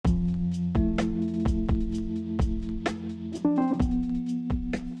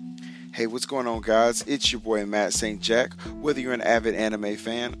Hey, what's going on, guys? It's your boy Matt St. Jack. Whether you're an avid anime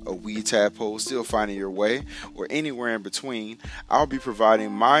fan, a wee tadpole still finding your way, or anywhere in between, I'll be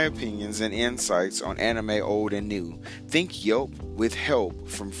providing my opinions and insights on anime old and new. Think Yelp with help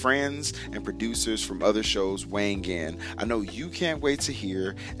from friends and producers from other shows weighing in. I know you can't wait to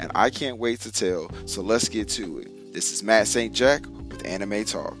hear, and I can't wait to tell, so let's get to it. This is Matt St. Jack with Anime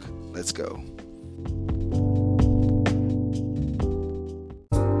Talk. Let's go.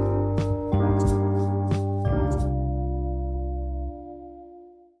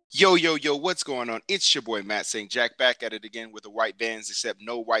 Yo, what's going on? It's your boy Matt St. Jack back at it again with the white bands, except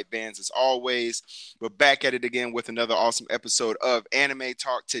no white bands as always. We're back at it again with another awesome episode of Anime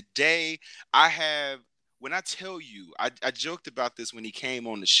Talk. Today, when I tell you, I joked about this when he came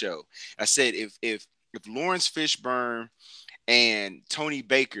on the show. I said if Lawrence Fishburne and Tony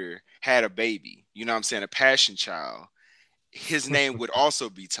Baker had a baby, you know what I'm saying, a passion child, his name would also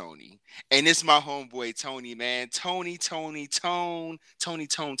be Tony. And it's my homeboy Tony, man. Tony. Yes, Tony,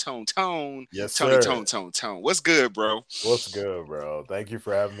 sir. Tone. What's good, bro? What's good, bro? Thank you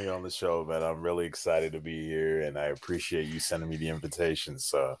for having me on the show, man. I'm really excited to be here, and I appreciate you sending me the invitation.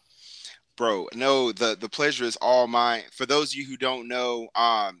 So, Bro, no, the pleasure is all mine. For those of you who don't know,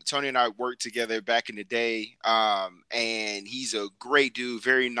 Tony and I worked together back in the day, and he's a great dude,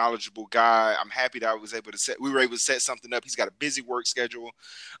 very knowledgeable guy. I'm happy that we were able to set something up. He's got a busy work schedule,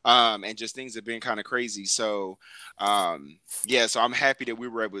 and just things have been kind of crazy. So, so I'm happy that we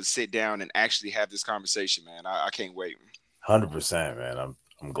were able to sit down and actually have this conversation, man. I can't wait. 100%, man.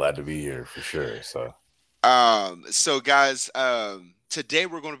 I'm glad to be here for sure. So Guys, today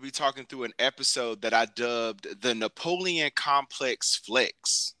we're going to be talking through an episode that I dubbed the Napoleon Complex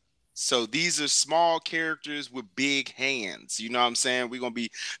Flex. So these are small characters with big hands. You know what I'm saying? We're going to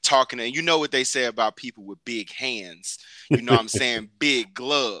be talking, and you know what they say about people with big hands. You know what I'm saying? Big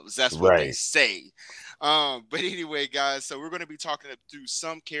gloves. That's what they say. But anyway, guys, so we're going to be talking through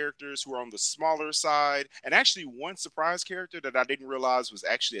some characters who are on the smaller side, and actually one surprise character that I didn't realize was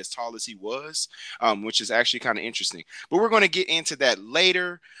actually as tall as he was, which is actually kind of interesting. But we're going to get into that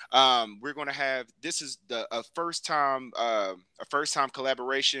later. We're going to have, this is a first time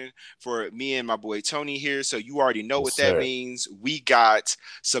collaboration for me and my boy Tony here. So you already know what that means. We got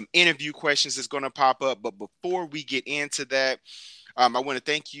some interview questions that's going to pop up, but before we get into that, I want to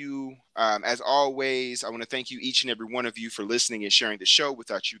thank you, as always. I want to thank you, each and every one of you, for listening and sharing the show.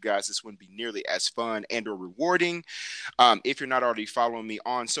 Without you guys, this wouldn't be nearly as fun and or rewarding. If you're not already following me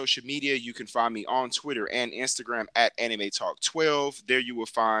on social media, you can find me on Twitter and Instagram at Anime Talk 12. There you will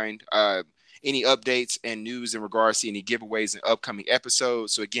find any updates and news in regards to any giveaways and upcoming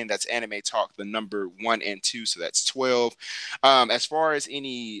episodes. So again, that's Anime Talk, the number 1 and 2. So that's 12. As far as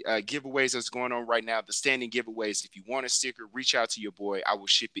any giveaways that's going on right now, the standing giveaways, if you want a sticker, reach out to your boy. I will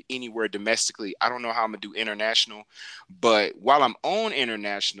ship it anywhere domestically. I don't know how I'm going to do international, but while I'm on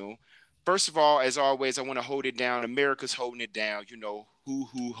international, first of all, as always, I want to hold it down. America's holding it down. You know,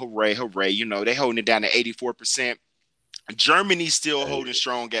 hooray. You know, they holding it down to 84%. Germany's still holding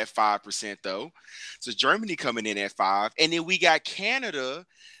strong at 5%, though. So Germany coming in at 5%. And then we got Canada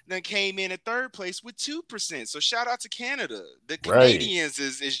that came in at third place with 2%. So shout out to Canada. The Canadians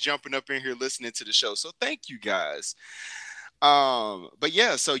is jumping up in here listening to the show. So thank you guys. But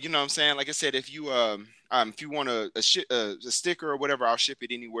yeah, so you know what I'm saying? Like I said, if you want a sticker or whatever, I'll ship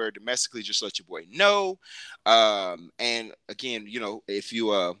it anywhere domestically. Just let your boy know. And again, you know, if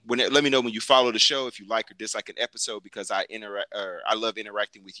you let me know when you follow the show, if you like or dislike an episode, because I love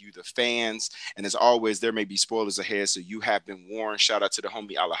interacting with you, the fans. And as always, there may be spoilers ahead, so you have been warned. Shout out to the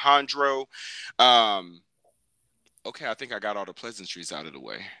homie Alejandro. Okay, I think I got all the pleasantries out of the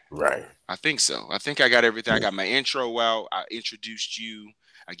way. Right. I think so. I think I got everything. I got my intro out. I introduced you.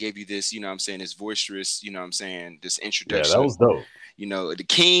 I gave you this, you know what I'm saying, this boisterous, you know what I'm saying, this introduction. Yeah, that was dope. You know, the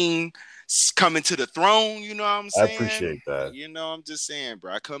king coming to the throne, you know what I'm saying? I appreciate that. You know, I'm just saying,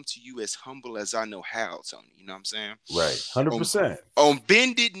 bro, I come to you as humble as I know how, Tony. You know what I'm saying? Right. 100%. On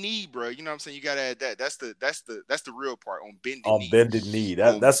bended knee, bro. You know what I'm saying? You got to add that. That's the real part. On bended knee. On bended knee.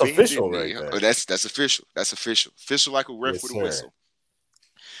 That's official right there. Oh, that's official. That's official. Official like a ref with a whistle.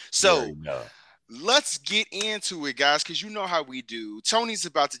 So let's get into it, guys, because you know how we do. Tony's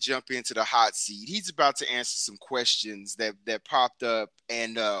about to jump into the hot seat. He's about to answer some questions that popped up,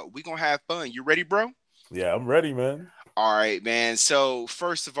 and we're going to have fun. You ready, bro? Yeah, I'm ready, man. All right, man. So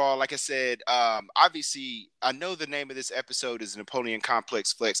first of all, like I said, obviously, I know the name of this episode is Napoleon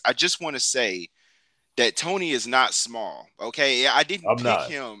Complex Flex. I just want to say that Tony is not small, okay? I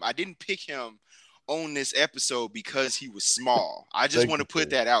didn't pick him on this episode because he was small. I just Thank want to you put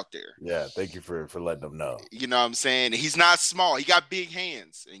for that out there. Yeah, thank you for letting them know. You know what I'm saying? He's not small. He got big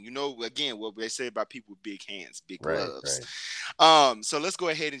hands. And you know, again, what they say about people with big hands, big Right, gloves. right. So let's go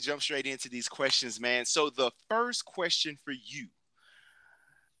ahead and jump straight into these questions, man. So the first question for you,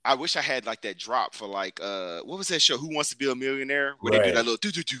 I wish I had like that drop for like what was that show? Who Wants to Be a Millionaire? Where they do that Right. little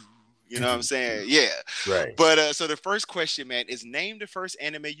do do do. You know what I'm saying? Yeah. Right. But so the first question, man, is name the first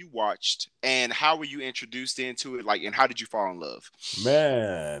anime you watched and how were you introduced into it? Like, and how did you fall in love?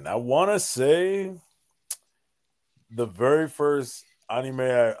 Man, I want to say the very first anime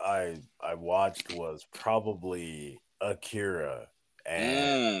I watched was probably Akira,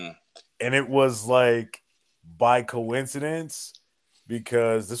 Mm. and it was like by coincidence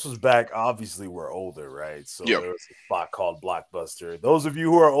because this was back. Obviously, we're older, right? So Yeah. there was a spot called Blockbuster. Those of you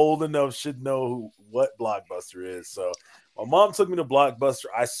who are old enough should know what Blockbuster is. So my mom took me to Blockbuster.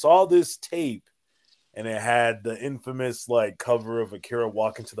 I saw this tape. And it had the infamous like cover of Akira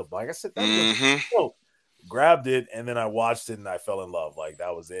walking to the bike. I said, that looks dope. Grabbed it, and then I watched it and I fell in love. Like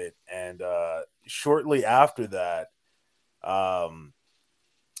that was it. And shortly after that,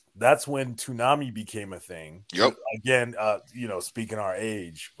 that's when Toonami became a thing. Yep. Again, speaking our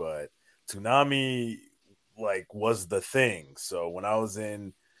age, but Toonami like was the thing. So when I was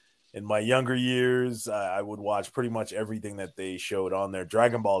in my younger years, I would watch pretty much everything that they showed on there.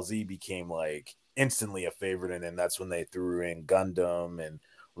 Dragon Ball Z became like instantly a favorite, and then that's when they threw in Gundam and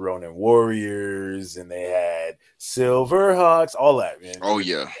Ronin Warriors, and they had Silverhawks, all that, man. Oh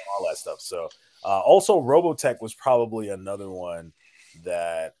yeah, all that stuff. So also Robotech was probably another one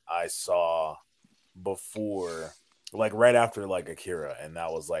that I saw before, like right after like Akira, and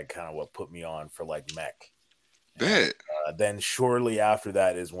that was like kind of what put me on for like mech. bet. Then shortly after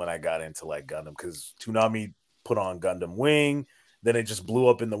that is when I got into like Gundam, because Toonami put on Gundam Wing, then it just blew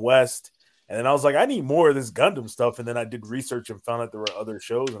up in the West. And then I was like, I need more of this Gundam stuff. And then I did research and found out there were other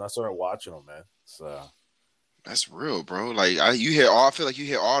shows, and I started watching them, man. So that's real, bro. Like I feel like you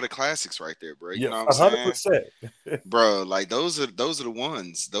hit all the classics right there, bro. You yeah, know what I'm saying? 100%. Bro, like those are the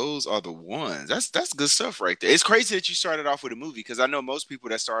ones. Those are the ones. That's good stuff right there. It's crazy that you started off with a movie because I know most people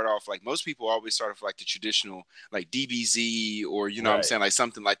that start off like most people always start off like the traditional like DBZ or you know what I'm saying, like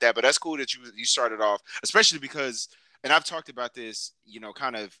something like that. But that's cool that you started off, especially because and I've talked about this,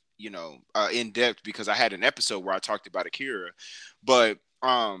 kind of, in depth because I had an episode where I talked about Akira, but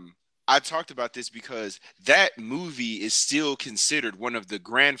I talked about this because that movie is still considered one of the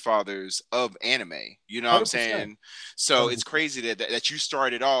grandfathers of anime. You know what I'm 100%. saying? So it's crazy that you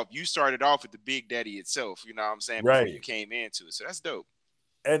started off with the Big Daddy itself. You know what I'm saying? Before you came into it. So that's dope.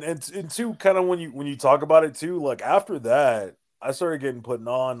 And two, kind of when you talk about it too, like after that, I started getting putting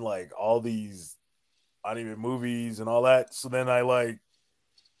on like all these anime movies and all that. So then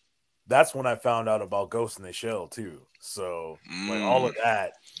that's when I found out about Ghost in the Shell too. So like all of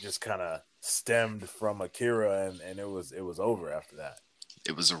that just kind of stemmed from Akira, and it was over after that.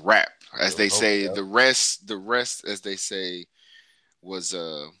 It was a wrap, as they say. The rest, as they say, was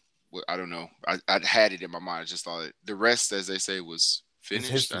I don't know. I had it in my mind. I just thought the rest, as they say, was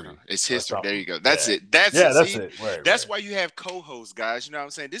finished. It's history. There you go. That's it. That's it. Right, that's why you have co-hosts, guys. You know what I'm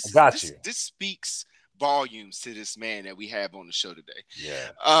saying? This speaks volumes to this man that we have on the show today. Yeah.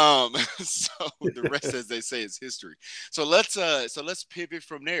 So the rest, as they say, is history. So let's pivot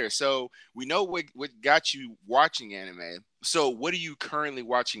from there. So we know what got you watching anime. So what are you currently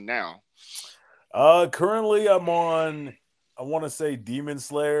watching now? Currently I'm on, I want to say, Demon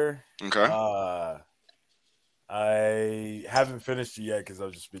Slayer. Okay. I haven't finished it yet because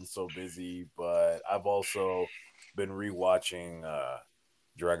I've just been so busy, but I've also been rewatching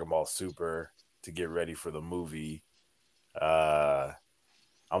Dragon Ball Super to get ready for the movie.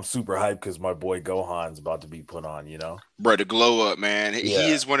 I'm super hyped because my boy Gohan's about to be put on, Bro, the glow up, man. Yeah. He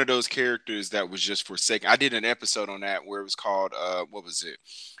is one of those characters that was just forsaken. I did an episode on that where it was called, what was it?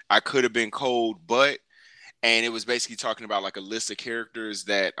 I Could Have Been Cold, and it was basically talking about like a list of characters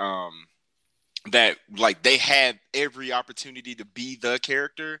that like they had every opportunity to be the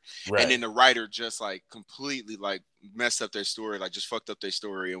character, and then the writer just like completely like messed up their story, like just fucked up their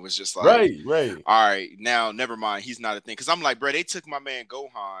story, and was just like, right, all right, now never mind, he's not a thing. Because I'm like, bro, they took my man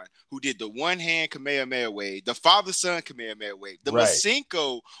Gohan, who did the one hand Kamehameha wave, the father son Kamehameha wave. The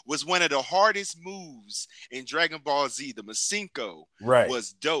Masenko was one of the hardest moves in Dragon Ball Z. The Masenko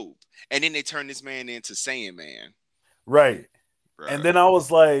was dope, and then they turned this man into Saiyan Man, right, bro. And then I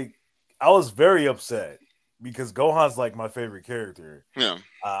was very upset because Gohan's like my favorite character. Yeah.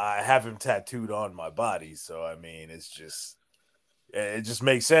 I have him tattooed on my body. So, I mean, it just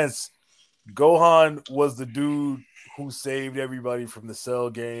makes sense. Gohan was the dude who saved everybody from the Cell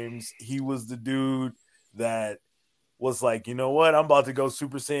games. He was the dude that was like, you know what, I'm about to go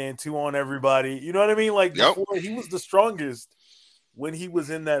Super Saiyan 2 on everybody. You know what I mean? Like Yep. before, he was the strongest when he was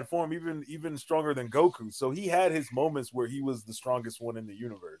in that form, even stronger than Goku. So he had his moments where he was the strongest one in the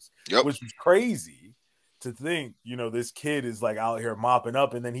universe, Yep. which was crazy to think, you know, this kid is like out here mopping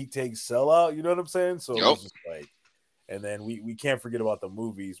up and then he takes Cell out. You know what I'm saying? So it Yep. was just like, and then we can't forget about the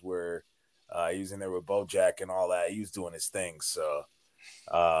movies where he was in there with BoJack and all that. He was doing his thing. So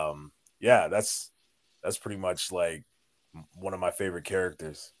yeah, that's pretty much like one of my favorite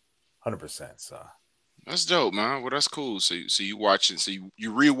characters, 100%. So That's dope, man. Well, that's cool. So you watching, so you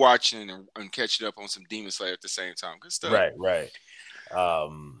rewatching and catching up on some Demon Slayer at the same time. Good stuff. right.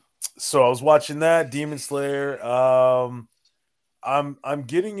 So I was watching that Demon Slayer. I'm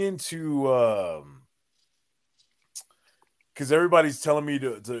getting into because everybody's telling me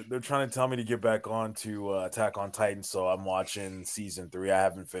they're trying to tell me to get back on to Attack on Titan. So I'm watching season 3. I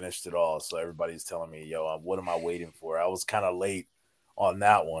haven't finished it all. So everybody's telling me, yo, what am I waiting for? I was kind of late on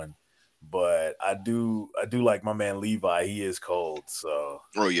that one, but I do like my man Levi. He is cold. So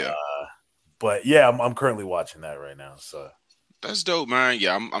Oh yeah. But yeah, I'm currently watching that right now. So That's dope, man.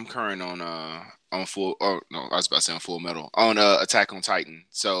 Yeah, I'm current on full. Oh no, I was about to say on Full Metal on Attack on Titan.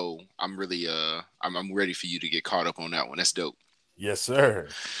 So I'm really I'm ready for you to get caught up on that one. That's dope. yes, sir.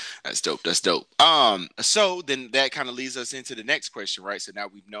 That's dope. That's dope. So then that kind of leads us into the next question, right? So now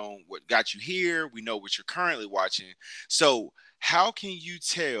we've known what got you here. We know what you're currently watching. So how can you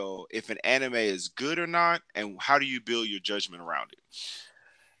tell if an anime is good or not, and how do you build your judgment around it?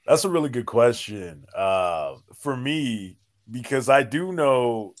 That's a really good question. For me, because I do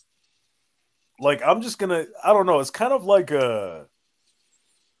know, like, I'm just gonna, I don't know, it's kind of like a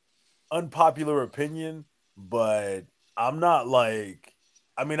unpopular opinion, but I'm not like,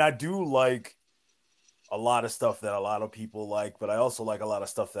 I mean, I do like a lot of stuff that a lot of people like, but I also like a lot of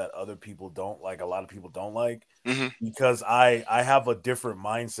stuff that other people don't like. A lot of people don't like Mm-hmm. because I have a different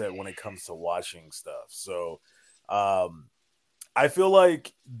mindset when it comes to watching stuff. So, um, I feel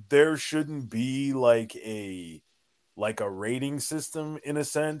like there shouldn't be like a rating system in a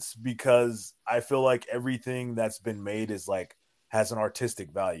sense because I feel like everything that's been made is like has an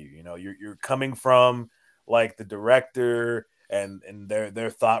artistic value. You know, you're coming from like the director and their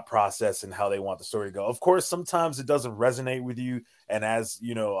thought process and how they want the story to go. Of course, sometimes it doesn't resonate with you, and as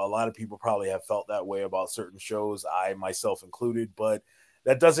you know, a lot of people probably have felt that way about certain shows, I myself included. But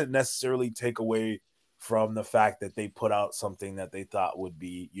that doesn't necessarily take away from the fact that they put out something that they thought would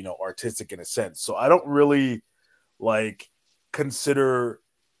be, you know, artistic in a sense. So I don't really like consider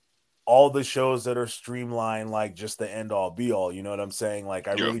all the shows that are streamlined like just the end all be all. You know what I'm saying? Like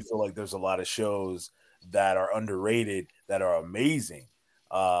I Yeah. really feel like there's a lot of shows that are underrated that are amazing.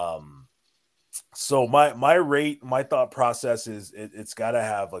 Um, so my thought process is it's got to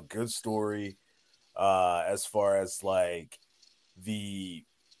have a good story as far as like the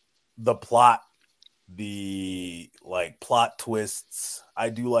plot, the like plot twists. I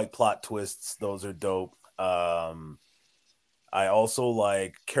do like plot twists. Those are dope. I also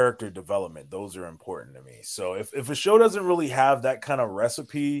like character development. Those are important to me. So if a show doesn't really have that kind of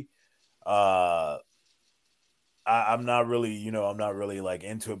recipe, uh I'm not really, you know, I'm not really like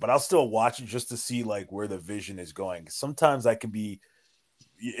into it, but I'll still watch it just to see like where the vision is going. Sometimes I can be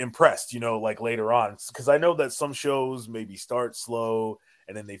impressed, you know, like later on, because I know that some shows maybe start slow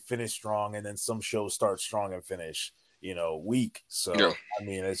and then they finish strong, and then some shows start strong and finish, you know, weak. Yeah. So I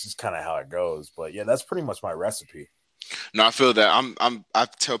mean, it's just kind of how it goes. But yeah, that's pretty much my recipe. No, I feel that I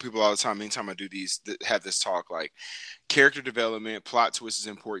tell people all the time, anytime I do have this talk, like character development, plot twist is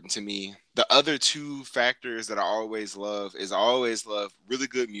important to me. The other two factors that I always love really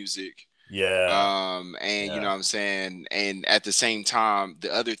good music. Yeah, And you know yeah, what I'm saying? And at the same time,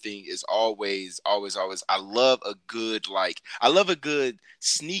 the other thing is always, I love a good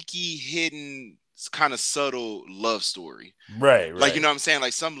sneaky, hidden, kind of subtle love story. right, Like, you right, know what I'm saying?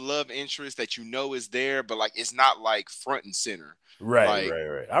 Like some love interest that you know is there, but like it's not like front and center. right, Like, right,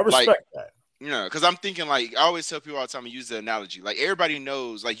 right. I like respect that. you know, because I'm thinking like I always tell people all the time. I use the analogy like everybody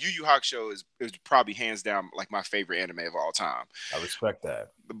knows like Yu Yu Hakusho is probably hands down like my favorite anime of all time. I respect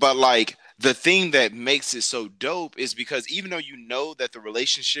that. But like the thing that makes it so dope is because even though you know that the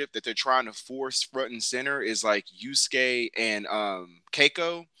relationship that they're trying to force front and center is like Yusuke and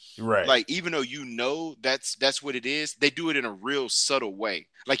Keiko, Right, like even though you know that's what it is, they do it in a real subtle way.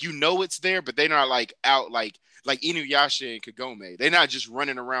 Like you know it's there, but they're not like out like Inuyasha and Kagome. They're not just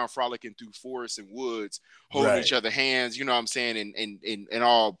running around frolicking through forests and woods, holding right. each other hands, you know what I'm saying, and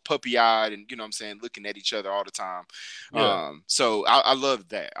all puppy eyed and you know what I'm saying, looking at each other all the time. Yeah, So I love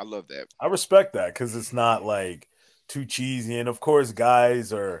that. I love that. I respect that because it's not like too cheesy. And of course,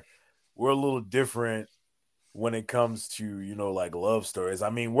 we're a little different when it comes to, like love stories. I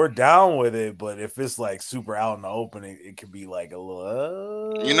mean, we're down with it, but if it's like super out in the open, it could be like a You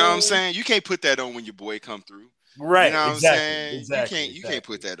know what I'm little saying? You can't put that on when your boy come through. You right. know what I'm Exactly. saying? Exactly. You can't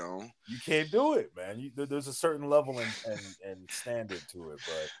Exactly. put that on. You can't do it, man. There's a certain level and standard to it,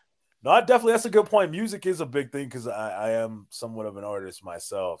 but no, definitely that's a good point. Music is a big thing because I am somewhat of an artist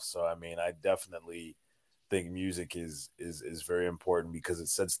myself, so I mean, I definitely think music is very important because it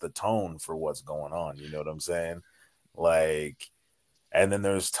sets the tone for what's going on. You know what I'm saying? Like, and then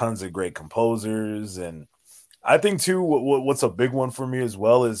there's tons of great composers, and I think too. What's a big one for me as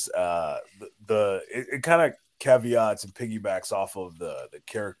well is it kind of caveats and piggybacks off of the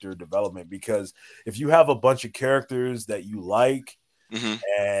character development, because if you have a bunch of characters that you like, Mm-hmm.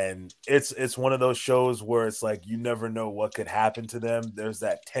 and it's one of those shows where it's like you never know what could happen to them. There's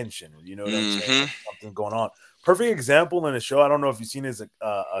that tension, you know what I'm saying? Mm-hmm. Like something's going on. Perfect example in a show. I don't know if you've seen is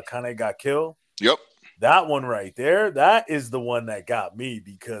Akane Got Killed. Yep. That one right there, that is the one that got me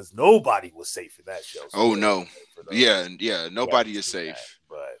because nobody was safe in that show. Oh no. For Yeah. Nobody is seen that. safe.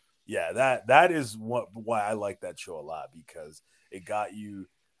 But yeah, that is why I like that show a lot, because it got you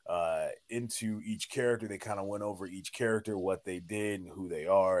into each character. They kind of went over each character, what they did and who they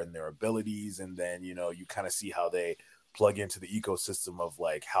are and their abilities, and then you kind of see how they plug into the ecosystem of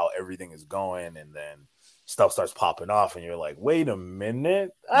like how everything is going, and then stuff starts popping off and you're like, wait a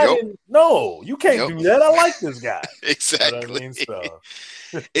minute, I didn't know. You can't do that. I like this guy. Exactly. You know what I mean? So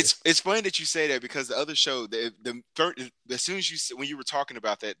it's funny that you say that, because the other show, as soon as when you were talking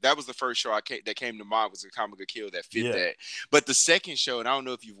about that was the first show that came to mind, was Akame Ga Kill, that fit that. But the second show, and I don't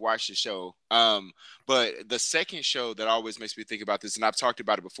know if you've watched the show, but the second show that always makes me think about this, and I've talked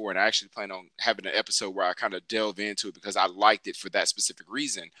about it before, and I actually plan on having an episode where I kind of delve into it because I liked it for that specific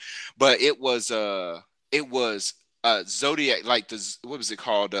reason. But it was Zodiac, like what was it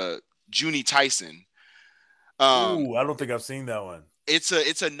called? Junie Tyson. Ooh, I don't think I've seen that one.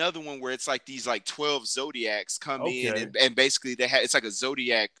 It's another one where it's like these like 12 Zodiacs come in, and basically it's like a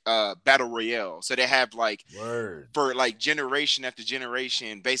Zodiac battle royale. So they have like for like generation after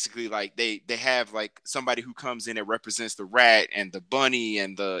generation, basically like they have like somebody who comes in and represents the rat and the bunny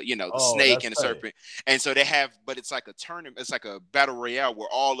and the the snake and the serpent. And so they have, but it's like a tournament, it's like a battle royale where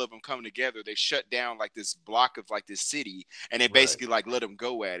all of them come together. They shut down like this block of like this city, and they basically like let them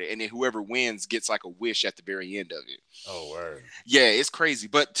go at it, and then whoever wins gets like a wish at the very end of it. Oh, word. Yeah, it's crazy.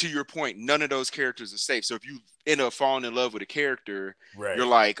 But to your point, none of those characters are safe. So if you end up falling in love with a character, you're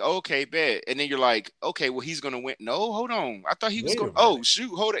like, okay, bet. And then you're like, okay, well, he's going to win. No, hold on. I thought he was going to. Oh, shoot.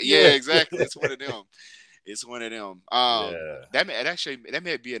 Hold on. Yeah, exactly. It's one of them. It's one of them. That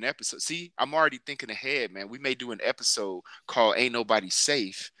may be an episode. See, I'm already thinking ahead, man. We may do an episode called Ain't Nobody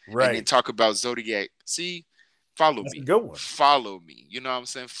Safe. Right. And then talk about Zodiac. See? Follow me. Follow me. You know what I'm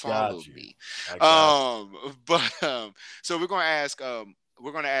saying? Follow me. So we're gonna ask.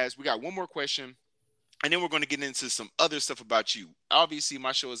 We got one more question, and then we're gonna get into some other stuff about you. Obviously,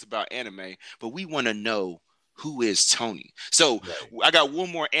 my show is about anime, but we want to know who is Tony. So I got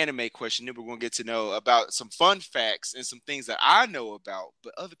one more anime question. Then we're gonna get to know about some fun facts and some things that I know about,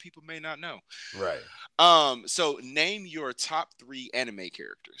 but other people may not know. Right. So name your top 3 anime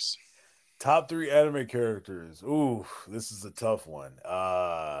characters. Top 3 anime characters. Ooh, this is a tough one.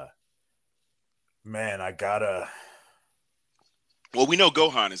 Man, I gotta. Well, we know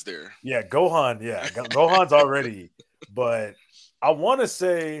Gohan is there. Yeah, Gohan. Yeah, Gohan's already. But I want to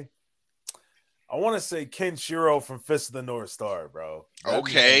say Kenshiro from Fist of the North Star, bro.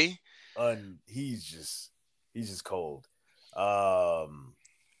 Okay. He's just cold. And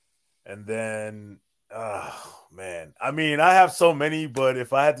then. Oh man, I mean, I have so many, but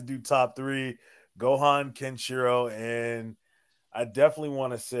if I had to do top 3, Gohan, Kenshiro, and I definitely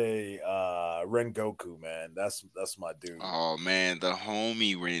want to say Rengoku, man. That's my dude. Oh man, the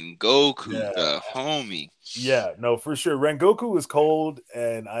homie Rengoku, the homie. Yeah, no, for sure. Rengoku is cold,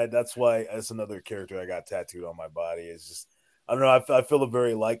 and that's why that's another character I got tattooed on my body. It's just I don't know. I feel a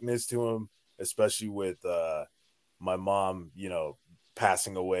very likeness to him, especially with my mom,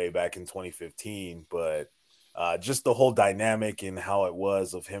 passing away back in 2015, but just the whole dynamic and how it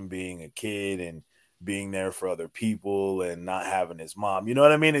was of him being a kid and being there for other people and not having his mom, you know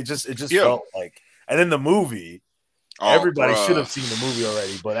what I mean? It just felt like, and then the movie, everybody should have seen the movie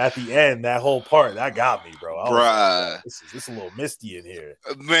already, but at the end, that whole part, that got me, bro. Like, this is a little misty in here.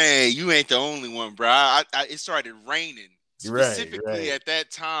 Man, you ain't the only one, bro. It started raining specifically at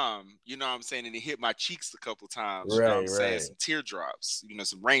that time, you know what I'm saying, and it hit my cheeks a couple times, you know what I'm saying, some teardrops, you know,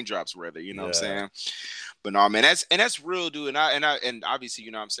 some raindrops rather, you know what I'm saying. But no, man, that's real, dude. And obviously,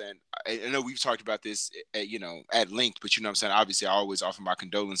 you know what I'm saying, I know we've talked about this you know, at length, but you know what I'm saying, obviously I always offer my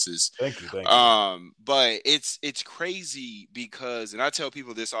condolences. Thank you. But it's crazy because, and I tell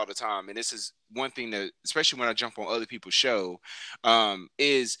people this all the time, and this is one thing that, especially when I jump on other people's show,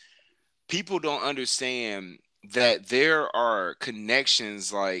 is people don't understand that there are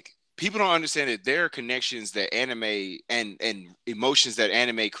connections. Like, people don't understand that there are connections that anime and emotions that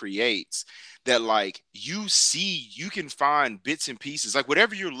anime creates, that like you can find bits and pieces, like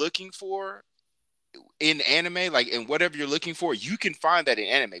whatever you're looking for in anime, like, and whatever you're looking for, you can find that in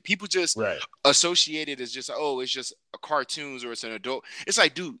anime. People just associate it as just, oh, it's just a cartoons or it's an adult. It's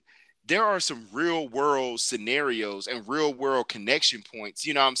like, dude, there are some real world scenarios and real world connection points,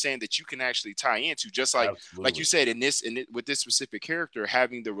 you know what I'm saying, that you can actually tie into, just like like you said, with this specific character,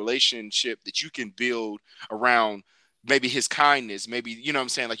 having the relationship that you can build around maybe his kindness, maybe, you know what I'm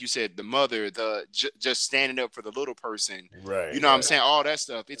saying, like you said, the mother, just standing up for the little person, you know what I'm saying, all that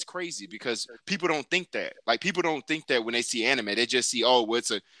stuff. It's crazy because people don't think that. Like, people don't think that when they see anime. They just see, oh, well, it's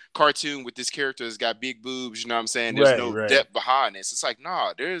a cartoon with this character that's got big boobs, you know what I'm saying, there's no depth behind this. It's like,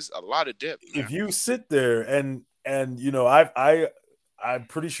 nah, there's a lot of depth, man. If you sit there and you know, I'm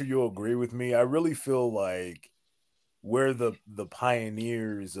pretty sure you'll agree with me, I really feel like we're the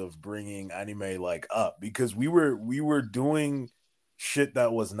pioneers of bringing anime like up, because we were doing shit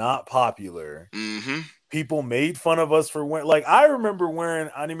that was not popular. People made fun of us for wearing, like, I remember wearing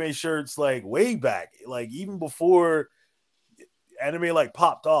anime shirts like way back, like even before anime like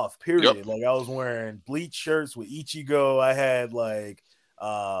popped off, period. Like, I was wearing Bleach shirts with Ichigo. I had like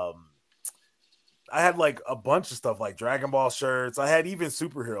a bunch of stuff like Dragon Ball shirts. I had even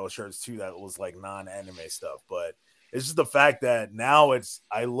superhero shirts too that was like non-anime stuff. But it's just the fact that now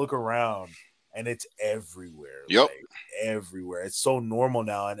I look around and it's everywhere. Like, everywhere. It's so normal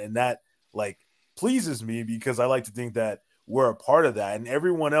now. And that like pleases me, because I like to think that we're a part of that. And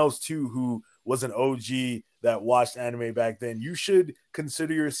everyone else too, who was an OG that watched anime back then, you should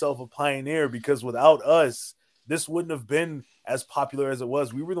consider yourself a pioneer, because without us, this wouldn't have been as popular as it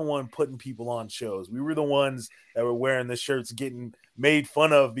was. We were the one putting people on shows. We were the ones that were wearing the shirts, getting made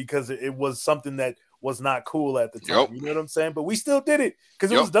fun of because it was something that was not cool at the time. You know what I'm saying? But we still did it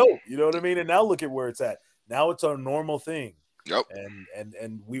because it was dope. You know what I mean? And now look at where it's at. Now it's a normal thing.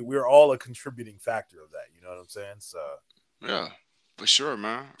 And we're all a contributing factor of that. You know what I'm saying? So yeah. For sure,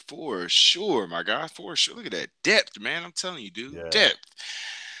 man. For sure, my guy. For sure. Look at that depth, man. I'm telling you, dude. Depth.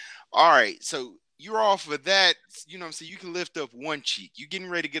 All right. So you're off of that. You know what I'm saying? You can lift up one cheek. You're getting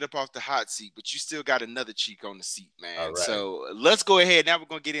ready to get up off the hot seat, but you still got another cheek on the seat, man. So let's go ahead. Now we're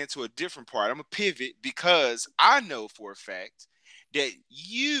going to get into a different part. I'm going to pivot because I know for a fact that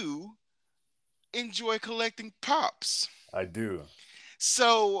you enjoy collecting pops. I do.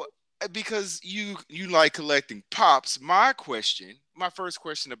 So because you like collecting pops, my first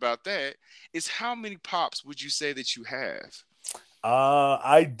question about that is, how many pops would you say that you have?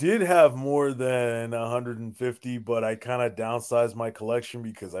 I did have more than 150, but I kind of downsized my collection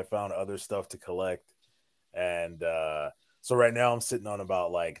because I found other stuff to collect. And so right now I'm sitting on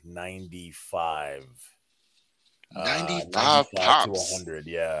about like 95. 95 pops to 100,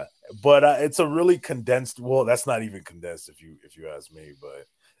 yeah. But it's a really condensed. Well, that's not even condensed if you ask me, but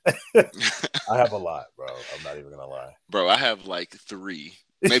I have a lot, bro. I'm not even gonna lie, bro. I have like 3,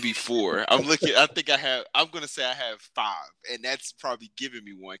 maybe 4. I'm looking. I'm gonna say I have 5, and that's probably giving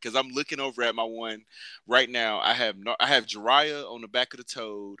me one because I'm looking over at my one right now. I have Jiraiya on the back of the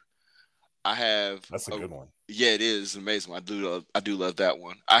Toad. That's a good one. Yeah, it is amazing. I do love that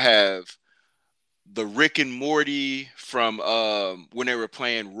one. I have the Rick and Morty from when they were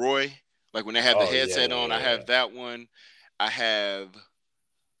playing Roy, like when they have the headset on. I have that one. I have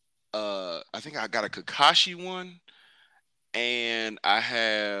I think I got a Kakashi one, and I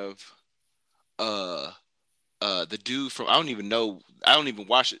have the dude from, I don't even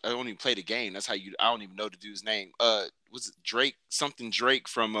watch it. I don't even play the game. I don't even know the dude's name. Was it Drake? Something Drake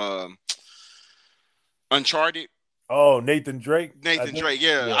from Uncharted. Oh, Nathan Drake. Yeah.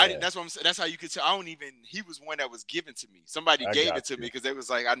 That's what I'm saying. That's how you could tell. He was one that was given to me. Somebody gave it to me because they was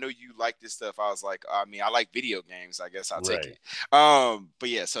like, I know you like this stuff. I was like, I mean, I like video games. I guess I'll take it. But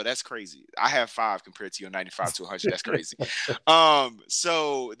yeah, so that's crazy. I have 5 compared to your 95 to 100. That's crazy.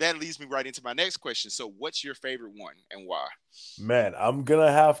 So that leads me right into my next question. So what's your favorite one and why? Man, I'm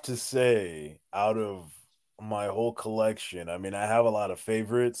gonna have to say, out of my whole collection, I mean, I have a lot of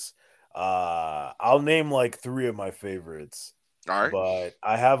favorites. I'll name like 3 of my favorites. All right. But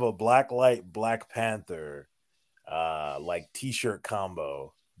I have a Blacklight Black Panther. like t-shirt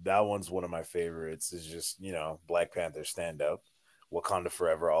combo. That one's one of my favorites. Is just, Black Panther stand up, Wakanda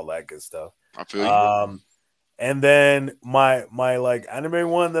forever, all that good stuff. I feel you. And then my like anime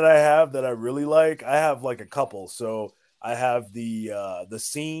one that I have that I really like, I have like a couple. So I have the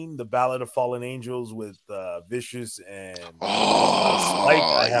scene, the Ballad of Fallen Angels with Vicious and Spike.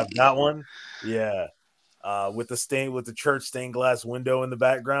 I have that one. Yeah. With the church stained glass window in the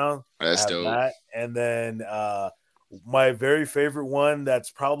background. That's I have dope. that. And then my very favorite one,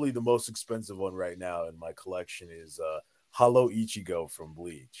 that's probably the most expensive one right now in my collection, is Hollow Ichigo from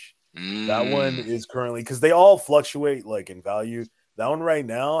Bleach. That one is currently, because they all fluctuate like in value. That one right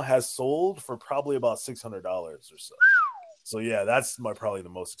now has sold for probably about $600 or so. So yeah, that's probably the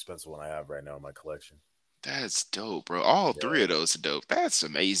most expensive one I have right now in my collection. That's dope, bro. All Yeah. three of those are dope. That's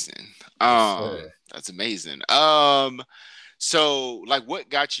amazing. Yes, sir. That's amazing. So like, what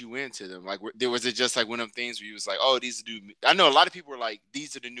got you into them? Like, was it just like one of them things where you was like, oh, these are new? I know a lot of people were like,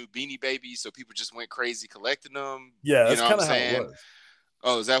 these are the new Beanie Babies, so people just went crazy collecting them. Yeah, You that's know what I'm kind of how it saying? was.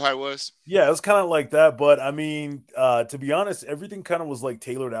 Oh, is that how it was? Yeah, it was kind of like that. But I mean, to be honest, everything kind of was like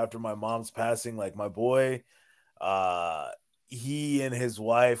tailored after my mom's passing. Like my boy, uh, he and his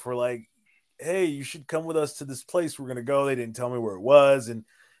wife were like, "Hey, you should come with us to this place we're gonna go." They didn't tell me where it was, and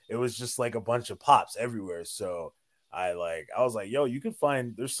it was just like a bunch of pops everywhere. So I was like, "Yo, you can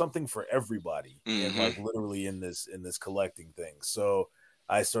find there's something for everybody," and Mm-hmm. like literally in this collecting thing. So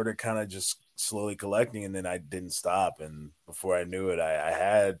I started kind of just slowly collecting, and then I didn't stop. And before I knew it, I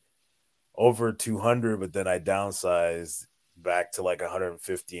had over 200, but then I downsized back to like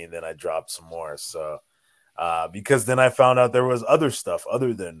 150, and then I dropped some more. So because then I found out there was other stuff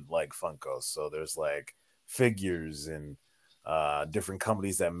other than like Funko. So there's like figures and different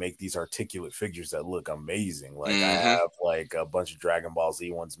companies that make these articulate figures that look amazing. Like I Mm-hmm. have like a bunch of Dragon Ball Z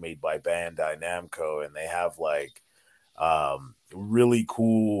ones made by Bandai Namco, and they have like really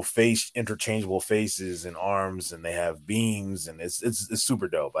cool face interchangeable faces and arms, and they have beams, and it's super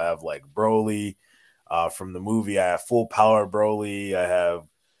dope. I have like Broly from the movie. I have full power Broly. I have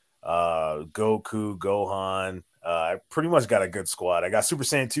Goku, Gohan. I pretty much got a good squad. I got Super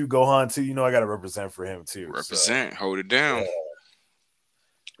Saiyan 2 Gohan too. I got to represent for him too. So Represent, hold it yeah, down.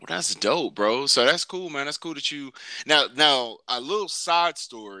 Well, that's dope, bro. So that's cool, man. That's cool that you now a little side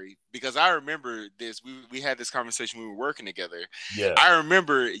story, because I remember this. We had this conversation when we were working together. yeah, I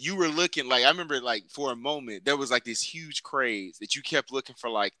remember you were looking like, I remember like for a moment there was like this huge craze that you kept looking for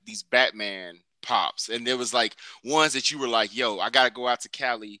like these Batman pops, and there was like ones that you were like, yo, I gotta go out to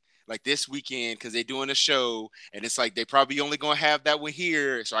Cali like this weekend because they're doing a show, and it's like they probably only gonna have that one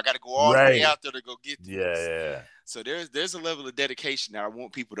here, so I gotta go all the way right, out there to go get yeah, these. yeah, So there's a level of dedication that I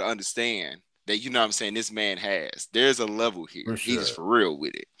want people to understand that, you know what I'm saying, this man has. There's a level for here. He's just sure. for real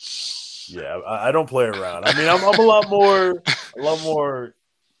with it. Yeah, I don't play around. I mean, I'm a lot more,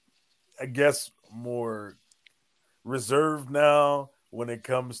 I guess, more reserved now when it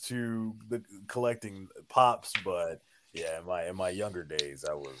comes to the collecting pops. But yeah, in my younger days,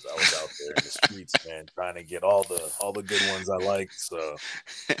 I was out there in the streets, man, trying to get all the good ones I liked. So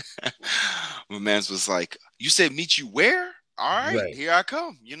My man's was like, you said meet you where? All right, right, here I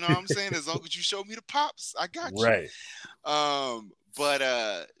come. You know what I'm saying? As long as you show me the pops, I got you. right,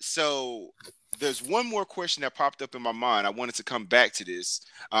 But so there's one more question that popped up in my mind. I wanted to come back to this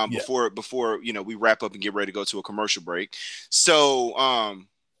yeah, before we wrap up and get ready to go to a commercial break. So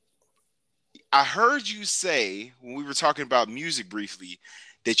I heard you say when we were talking about music briefly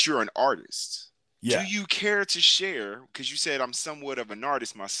that you're an artist. Do yeah. you care to share? Because you said I'm somewhat of an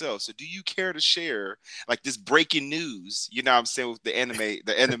artist myself. So do you care to share like this breaking news? You know what I'm saying, with the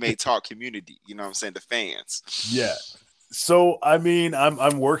anime talk community. You know what I'm saying, the fans. Yeah. So I mean,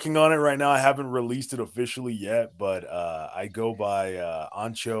 I'm working on it right now. I haven't released it officially yet, but I go by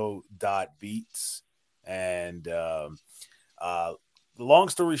Ancho.beats. And the long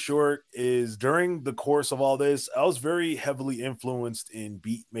story short is, during the course of all this, I was very heavily influenced in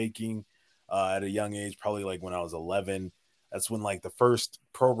beat making at a young age, probably like when I was 11. That's when like the first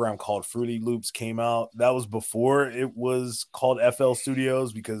program called Fruity Loops came out. That was before it was called FL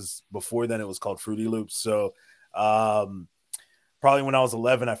Studios, because before then it was called Fruity Loops. So um, probably when I was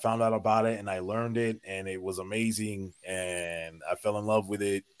 11, I found out about it and I learned it, and it was amazing, and I fell in love with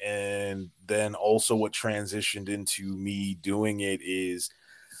it. And then also what transitioned into me doing it is,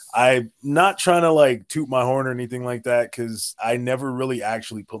 I'm not trying to like toot my horn or anything like that, because I never really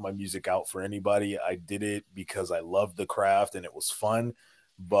actually put my music out for anybody. I did it because I loved the craft and it was fun.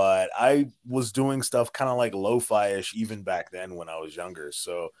 But I was doing stuff kind of like lo-fi ish even back then when I was younger.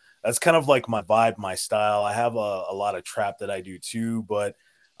 So that's kind of like my vibe, my style. I have a lot of trap that I do too, but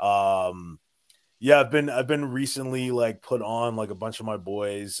um Yeah, I've been recently like put on like a bunch of my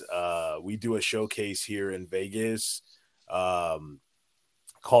boys. We do a showcase here in Vegas, um,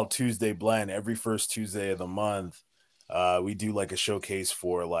 called Tuesday Blend every first Tuesday of the month. We do like a showcase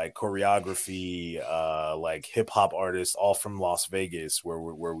for like choreography, like hip hop artists, all from Las Vegas, where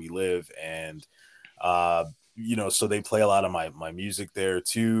we live, and uh, so they play a lot of my music there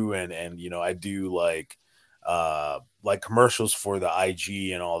too, and I do like commercials for the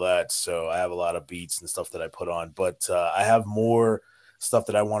IG and all that. So I have a lot of beats and stuff that I put on, but I have more stuff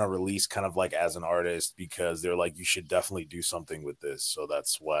that I want to release kind of like as an artist because they're like, you should definitely do something with this. So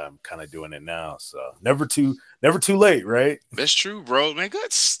that's why I'm kind of doing it now. So never too late, right? That's true, bro. Man,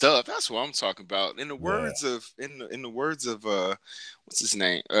 good stuff. That's what I'm talking about. Yeah. In the words of what's his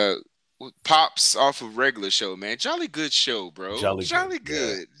name? Pops off of regular show, man. Jolly good show, bro. Jolly good. Jolly Yeah,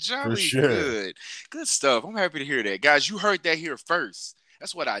 good. for Jolly sure. good. Good stuff. I'm happy to hear that. Guys, you heard that here first.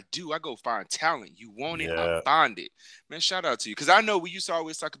 That's what I do. I go find talent. You want it, I Yeah. find it. Man, shout out to you. Cause I know we used to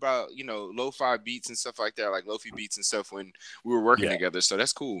always talk about, lo-fi beats and stuff like that, like lo-fi beats and stuff when we were working Yeah. together. So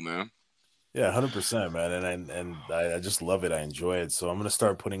that's cool, man. Yeah, 100%, man. And I just love it. I enjoy it. So I'm gonna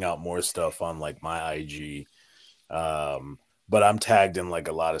start putting out more stuff on like my IG. Um, but I'm tagged in like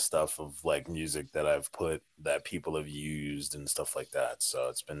a lot of stuff of like music that I've put that people have used and stuff like that. So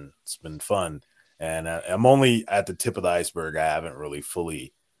it's been fun. And I'm only at the tip of the iceberg. I haven't really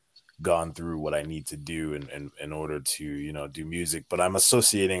fully gone through what I need to do in order to, do music, but I'm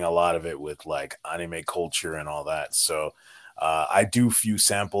associating a lot of it with like anime culture and all that. So I do few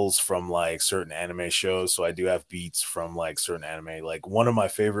samples from like certain anime shows. So I do have beats from like certain anime. Like one of my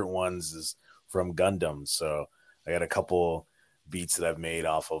favorite ones is from Gundam. So I got a couple beats that I've made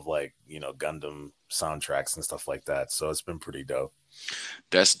off of like, Gundam soundtracks and stuff like that. So it's been pretty dope.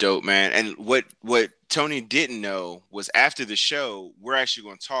 That's dope, man. And what Tony didn't know was after the show, we're actually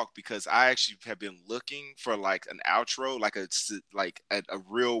going to talk because I actually have been looking for like an outro, like a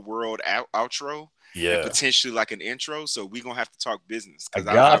real world outro, and Yeah, potentially like an intro. So we're gonna have to talk business I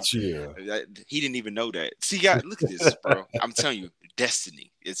because got you. he didn't even know that. See, God, look at this, bro. I'm telling you,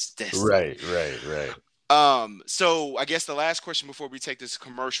 destiny. It's destiny. Right, right, right. So I guess the last question before we take this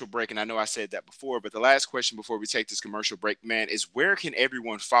commercial break, and I know I said that before, but the last question before we take this commercial break, man, is where can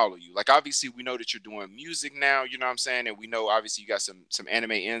everyone follow you? Like obviously we know that you're doing music now, you know what I'm saying? And we know obviously you got some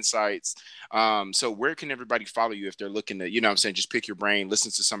anime insights. So where can everybody follow you if they're looking to, you know what I'm saying, just pick your brain,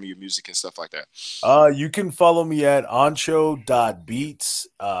 listen to some of your music and stuff like that? You can follow me at ancho.beats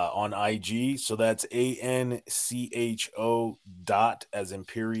on IG. So that's ANCHO dot as in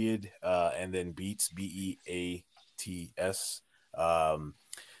period, and then beats BEATS. Um,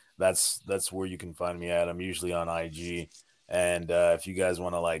 that's where you can find me at. I'm usually on IG. And if you guys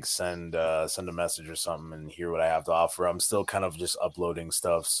want to like send a message or something and hear what I have to offer, I'm still kind of just uploading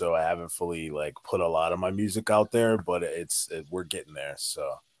stuff, so I haven't fully like put a lot of my music out there, but we're getting there.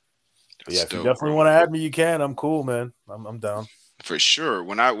 So but yeah, That's if you dope, definitely bro. want to add me, you can. I'm cool, man. I'm down. For sure.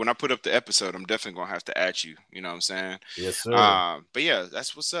 When I put up the episode, I'm definitely gonna have to add you. You know what I'm saying? Yes, sir. But yeah,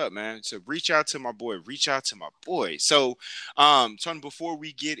 that's what's up, man. So reach out to my boy. Reach out to my boy. So, Tony, before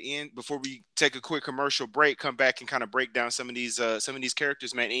we take a quick commercial break, come back and kind of break down some of these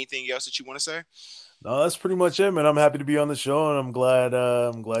characters, man. Anything else that you want to say? No, that's pretty much it, man. I'm happy to be on the show, and I'm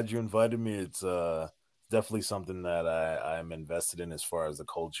glad you invited me. It's definitely something that I'm invested in as far as the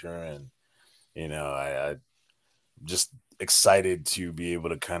culture, and I just excited to be able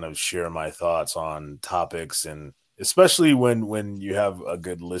to kind of share my thoughts on topics, and especially when you have a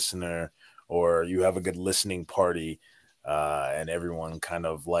good listener or you have a good listening party, and everyone kind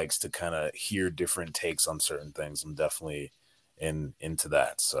of likes to kind of hear different takes on certain things. I'm definitely into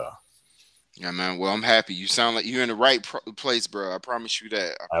that. So Yeah, man. Well, I'm happy. You sound like you're in the right place, bro. I promise you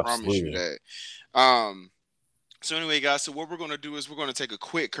that. I promise you absolutely. that. Um, So anyway, guys, so what we're going to do is we're going to take a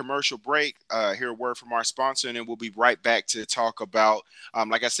quick commercial break, hear a word from our sponsor, and then we'll be right back to talk about,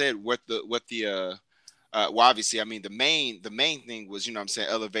 like I said, well, obviously, I mean, the main thing was, you know what I'm saying,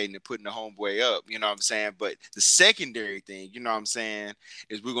 elevating and putting the homeboy up, you know what I'm saying? But the secondary thing, you know what I'm saying,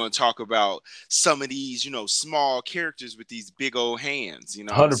 is we're going to talk about some of these, small characters with these big old hands, you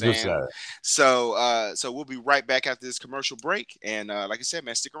know what I'm saying? 100%. So we'll be right back after this commercial break. And like I said,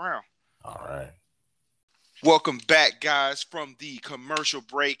 man, stick around. All right. Welcome back, guys, from the commercial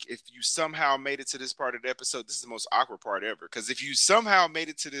break. If you somehow made it to this part of the episode, this is the most awkward part ever. Because if you somehow made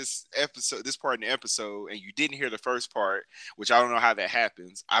it to this part in the episode, and you didn't hear the first part, which I don't know how that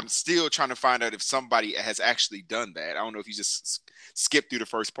happens, I'm still trying to find out if somebody has actually done that. I don't know if you just skipped through the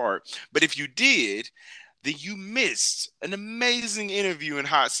first part, but if you did, then you missed an amazing interview and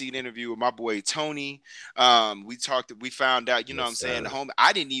hot seat interview with my boy Tony. We found out, you know what I'm Yes, saying? The sir. homie,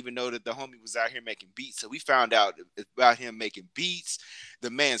 I didn't even know that the homie was out here making beats. So we found out about him making beats,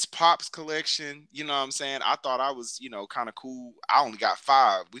 the man's pops collection. You know what I'm saying? I thought I was, kind of cool. I only got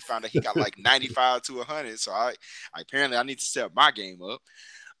 5. We found out he got like 95 to 100. So I apparently I need to step my game up.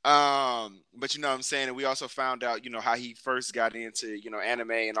 But you know what I'm saying, and we also found out, how he first got into,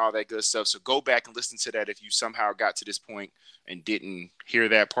 anime and all that good stuff. So go back and listen to that if you somehow got to this point and didn't hear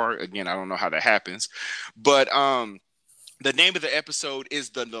that part. Again, I don't know how that happens, but the name of the episode is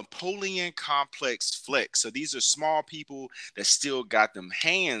the Napoleon Complex Flex. So these are small people that still got them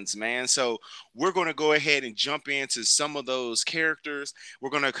hands, man. So we're going to go ahead and jump into some of those characters. We're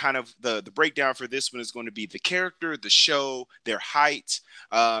going to kind of, the breakdown for this one is going to be the character, the show, their height,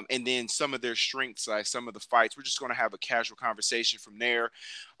 and then some of their strengths, like some of the fights. We're just going to have a casual conversation from there.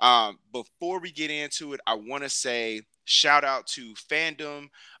 Before we get into it, I want to say shout out to Fandom.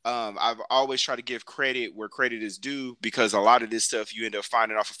 I've always tried to give credit where credit is due, because a lot of this stuff you end up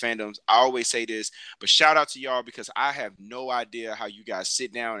finding off of fandoms. I always say this, but shout out to y'all, because I have no idea how you guys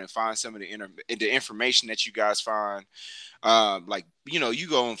sit down and find some of the information that you guys find. Like, you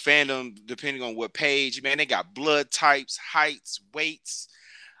go on Fandom, depending on what page, man, they got blood types, heights, weights,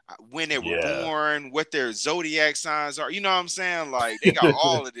 when they were Yeah, born, what their zodiac signs are. You know what I'm saying? Like, they got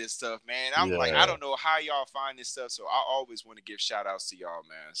all of this stuff, man. I'm like, I yeah. don't know how y'all find this stuff. So I always want to give shout outs to y'all,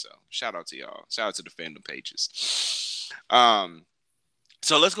 man. So shout out to y'all. Shout out to the fandom pages.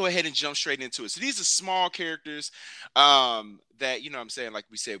 So let's go ahead and jump straight into it. So these are small characters that, you know what I'm saying, like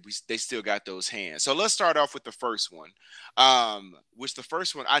we said, they still got those hands. So let's start off with the first one, which the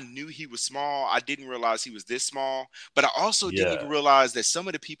first one, I knew he was small. I didn't realize he was this small, but I also didn't even Yeah, realize that some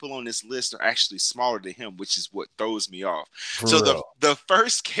of the people on this list are actually smaller than him, which is what throws me off. for So the, real. the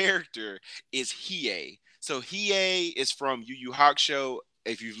first character is Hiei. So Hiei is from Yu Yu Hakusho.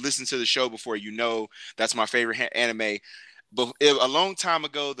 If you've listened to the show before, that's my favorite anime. But a long time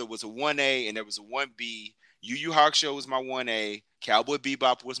ago, there was a 1A and there was a 1B. Yu Yu Hakusho was my 1A. Cowboy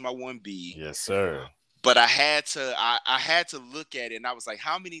Bebop was my 1B. Yes, sir. But I had to look at it, and I was like,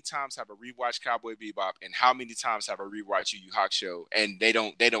 how many times have I rewatched Cowboy Bebop, and how many times have I rewatched Yu Yu Hakusho? And they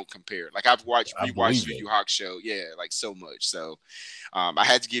don't compare. Like, I've I rewatched believe Yu it. Yu Hakusho, yeah, like so much. So I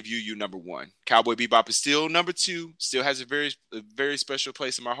had to give Yu Yu number 1. Cowboy Bebop is still number 2. Still has a very special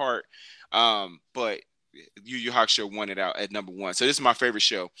place in my heart. But Yu Yu Hakusho won it out at number 1. So this is my favorite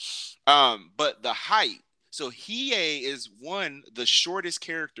show. But the height. So Hiei is the shortest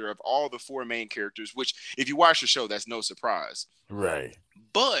character of all the 4 main characters, which if you watch the show, that's no surprise. Right.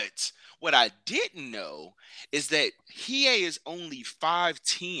 But what I didn't know is that Hiei is only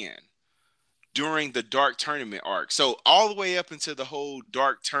 5'10" during the Dark Tournament arc. So all the way up until the whole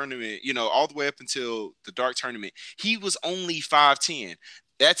Dark Tournament, all the way up until the Dark Tournament, he was only 5'10".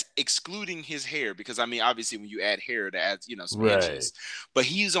 That's excluding his hair, because I mean, obviously, when you add hair, that adds, some Right. inches. But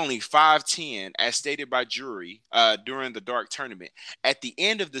he's only 5'10", as stated by Jury, during the Dark Tournament. At the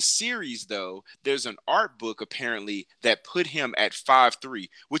end of the series, though, there's an art book apparently that put him at 5'3",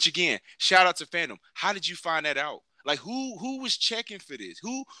 which again, shout out to Fandom. How did you find that out? Like, who was checking for this?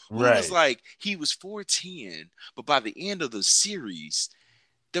 Who was Right. like, he was 4'10", but by the end of the series,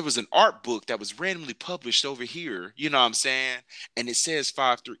 there was an art book that was randomly published over here, you know what I'm saying? And it says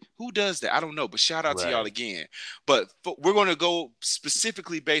 5'3". Who does that? I don't know, but shout out to y'all Right. again. But we're going to go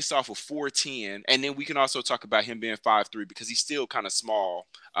specifically based off of 4'10", and then we can also talk about him being 5'3", because he's still kind of small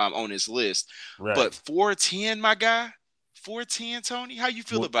on his list. But Right. 4'10", my guy, 4'10", Tony, how you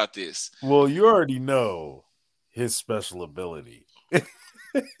feel Well, about this? well, you already know his special ability.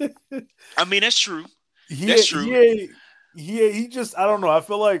 I mean, that's true. he That's true. he just, I don't know. I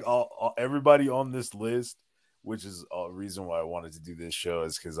feel like everybody on this list, which is a reason why I wanted to do this show,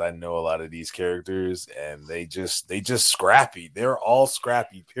 is because I know a lot of these characters, and they just scrappy. They're all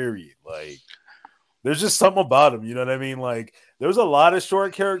scrappy. Period. Like, there's just something about them. You know what I mean? Like, there's a lot of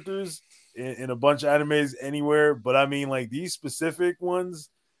short characters in a bunch of animes anywhere, but I mean, like, these specific ones,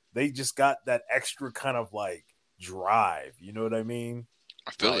 they just got that extra kind of like drive. You know what I mean?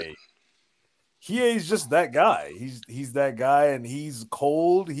 I feel it. Like, Hiei's just that guy. He's that guy, and he's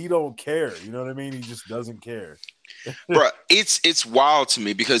cold. He don't care. You know what I mean? He just doesn't care. Bro, it's wild to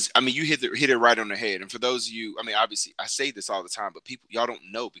me, because I mean, you hit it right on the head. And for those of you, I mean, obviously I say this all the time, but y'all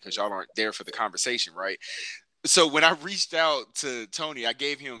don't know, because y'all aren't there for the conversation, right? So when I reached out to Tony, I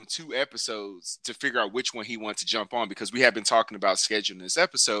gave him 2 episodes to figure out which one he wanted to jump on, because we had been talking about scheduling this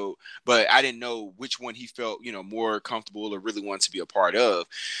episode, but I didn't know which one he felt, more comfortable or really wanted to be a part of.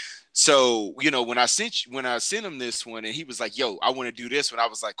 So, when I sent him this one and he was like, yo, I want to do this one. I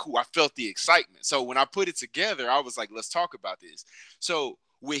was like, cool. I felt the excitement. So when I put it together, I was like, let's talk about this. So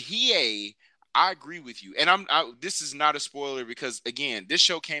with Hiei, I agree with you. And this is not a spoiler because again, this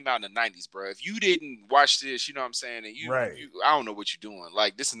show came out in the 90s, bro. If you didn't watch this, you know what I'm saying? And Right. I don't know what you're doing.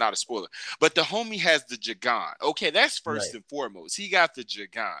 Like, this is not a spoiler. But the homie has the Jagan. Okay, that's first and foremost. He got the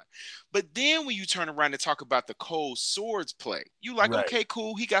Jagan. But then when you turn around and talk about the cold swords play, you like, okay,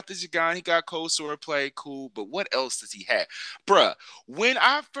 cool. He got the Jagan. He got cold sword play. Cool. But what else does he have? Bruh, when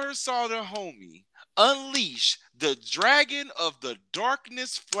I first saw the homie unleash the Dragon of the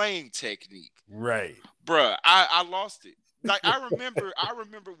Darkness flame technique. Right. Bruh, I lost it. Like I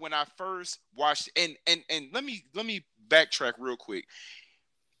remember when I first watched it, and let me backtrack real quick.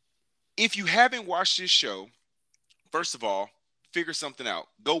 If you haven't watched this show, first of all, figure something out.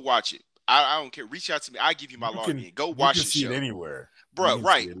 Go watch it. I don't care. Reach out to me. I give you my login. Go watch this show. You can see it anywhere. Bro,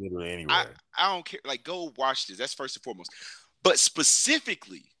 right. Literally anywhere. I don't care. Like, go watch this. That's first and foremost. But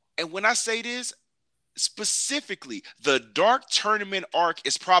specifically, and when I say this, specifically, the Dark Tournament arc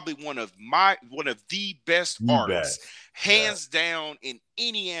is probably one of the best arcs, hands down, in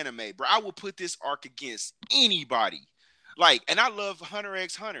any anime, bro. I will put this arc against anybody. Like, and I love Hunter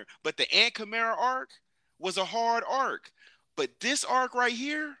x Hunter, but the Ant Chimera arc was a hard arc. But this arc right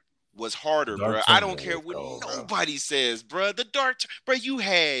here was harder, bro. I don't care what nobody says, bro. The Dark, bro, you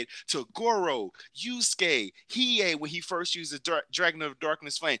had Toguro, Yusuke, Hiei when he first used the Dragon of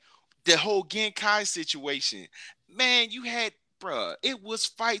Darkness Flame. The whole Genkai situation, man, you had, bruh, it was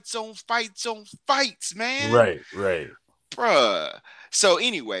fights on fights on fights, man. Right. Bruh. So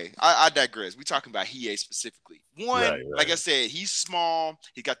anyway, I digress. We're talking about Hiei specifically. One, like I said, he's small.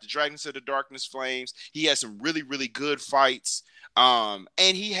 He got the Dragons of the Darkness Flames. He has some really, really good fights. And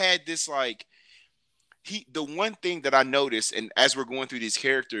he had this the one thing that I noticed, and as we're going through these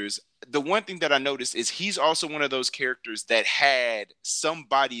characters, the one thing that I noticed is he's also one of those characters that had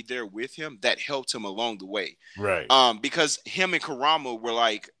somebody there with him that helped him along the way. Right. Because him and Kurama were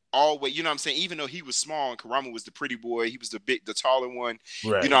like always, you know what I'm saying? Even though he was small and Kurama was the pretty boy, he was the taller one.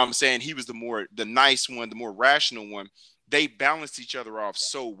 Right. You know what I'm saying? He was the nice one, the more rational one. They balanced each other off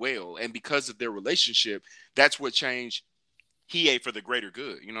so well. And because of their relationship, that's what changed Hiei for the greater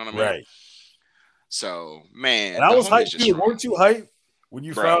good. You know what I mean? Right. So, man. And I was hyped too. Weren't you hyped when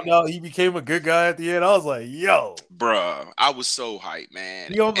you found out he became a good guy at the end? I was like, yo. Bruh, I was so hyped,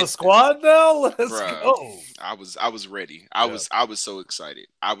 man. He on the squad now? Let's go. I was ready. I was so excited.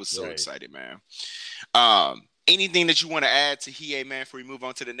 I was so excited, man. Anything that you want to add to Hiei, man, before we move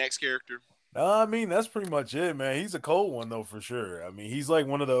on to the next character? No, I mean, that's pretty much it, man. He's a cold one, though, for sure. I mean, he's like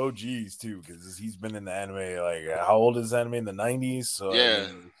one of the OGs, too, because he's been in the anime, like, how old is anime? In the 90s? So, yeah.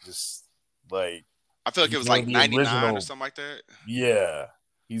 I mean, just, like... I feel like it was like 99 or something like that. Yeah.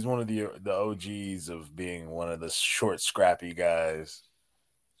 He's one of the OGs of being one of the short, scrappy guys.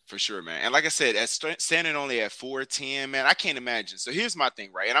 For sure, man. And like I said, standing only at 4'10", man, I can't imagine. So here's my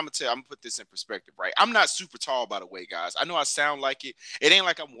thing, right? And I'm gonna put this in perspective, right? I'm not super tall, by the way, guys. I know I sound like it. It ain't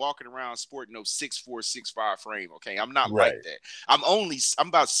like I'm walking around sporting no 6'4", 6'5" frame. Okay, I'm not like that. I'm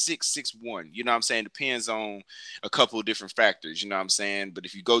about 6'1". You know what I'm saying? Depends on a couple of different factors. You know what I'm saying? But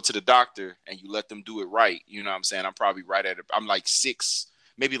if you go to the doctor and you let them do it right, you know what I'm saying? I'm probably right at it. I'm like 6.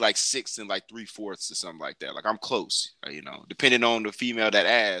 Maybe like 6 and like 3/4 or something like that. Like I'm close, you know, depending on the female that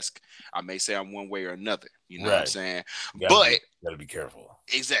asks, I may say I'm one way or another, you know what I'm saying? Gotta be careful.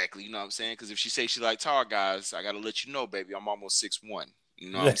 Exactly. You know what I'm saying? Because if she say she like tall guys, I got to let you know, baby, I'm almost 6'1".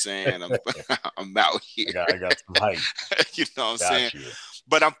 You know what I'm saying? I'm out here. I got some height. You know what I'm saying?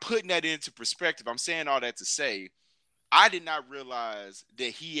 But I'm putting that into perspective. I'm saying all that to say, I did not realize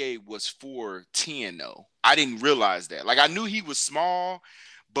that Hiei was 4'10", though. I didn't realize that. Like, I knew he was small,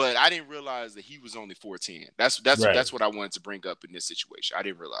 but I didn't realize that he was only 4'10". That's what I wanted to bring up in this situation. I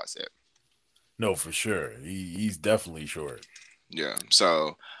didn't realize that. No, for sure. He's definitely short. Yeah.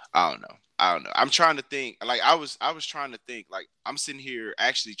 So I don't know. I'm trying to think. Like I was trying to think. Like I'm sitting here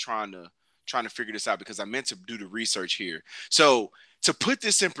actually trying to figure this out because I meant to do the research here. So to put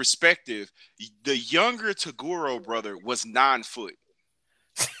this in perspective, the younger Toguro brother was 9 foot.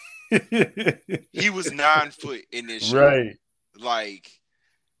 He was 9 foot in this show. Right. Like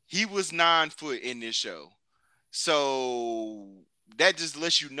he was 9 foot in this show. So that just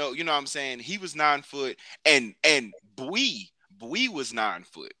lets you know what I'm saying? He was 9 foot and Bui was 9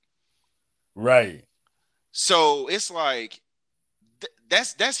 foot. Right. So it's like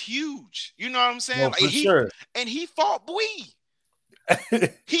that's huge. You know what I'm saying? Well, for sure. And he fought Bui.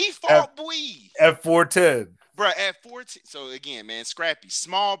 He fought Bui at 4'10". Bro, at 14. So again, man, scrappy,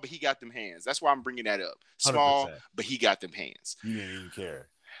 small, but he got them hands. That's why I'm bringing that up. Small, 100%. But he got them hands. He didn't even care.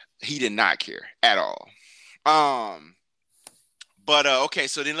 He did not care at all. Um, but okay,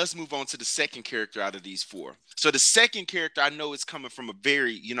 so then let's move on to the second character out of these four. So the second character, I know is coming from a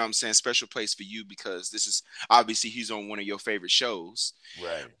very, you know what I'm saying, special place for you because this is obviously he's on one of your favorite shows.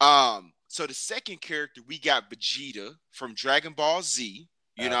 Right. So the second character, we got Vegeta from Dragon Ball Z.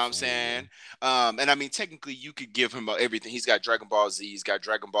 You know what I'm saying? And I mean, technically, you could give him everything. He's got Dragon Ball Z. He's got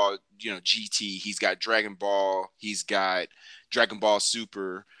Dragon Ball, GT. He's got Dragon Ball. He's got Dragon Ball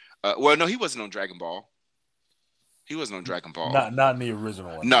Super. Well, no, he wasn't on Dragon Ball. He wasn't on Dragon Ball. Not in the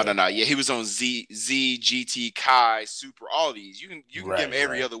original one. No. Yeah, he was on Z, GT, Kai, Super, all these. You can give him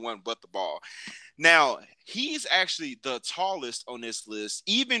every other one but the ball. Now, he's actually the tallest on this list,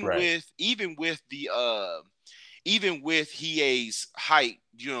 even with Hiei's height,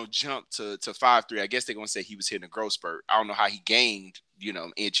 jump to 5'3". I guess they're gonna say he was hitting a growth spurt. I don't know how he gained,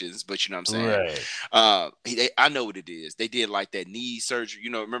 inches, but you know what I'm saying. Right. I know what it is. They did like that knee surgery.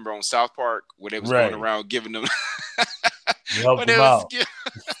 Remember on South Park where they was going around giving them when they was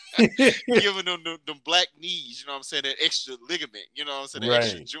giving them the black knees. You know what I'm saying? That extra ligament. You know what I'm saying? That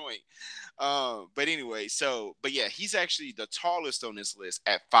extra joint. But anyway, but yeah, he's actually the tallest on this list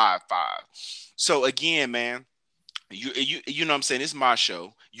at 5'5". So again, man. You know what I'm saying? It's my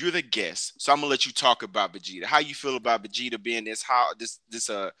show. You're the guest, so I'm gonna let you talk about Vegeta. How you feel about Vegeta being this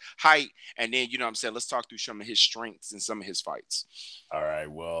height, and then you know what I'm saying. Let's talk through some of his strengths and some of his fights. All right.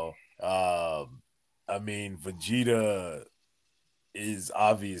 Well, I mean, Vegeta is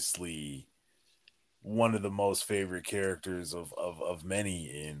obviously one of the most favorite characters of many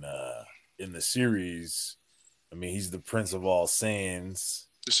in the series. I mean, he's the Prince of all Saiyans.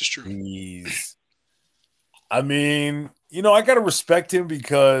 This is true. I mean, I got to respect him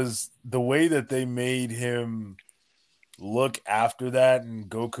because the way that they made him look after that and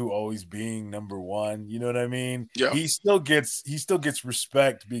Goku always being number one, you know what I mean? Yeah. He still gets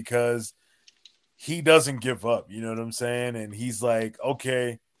respect because he doesn't give up, you know what I'm saying? And he's like,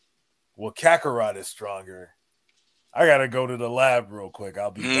 okay, well, Kakarot is stronger. I got to go to the lab real quick.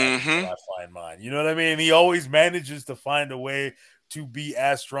 I'll be back when I find mine. You know what I mean? He always manages to find a way to be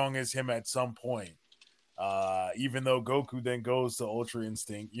as strong as him at some point. Even though Goku then goes to Ultra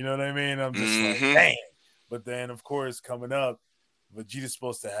Instinct, you know what I mean? I'm just like, dang. But then, of course, coming up, Vegeta's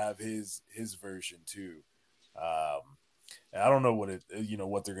supposed to have his version too. And I don't know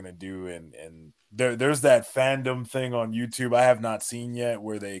what they're gonna do, and there's that fandom thing on YouTube I have not seen yet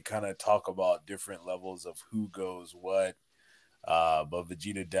where they kind of talk about different levels of who goes what. But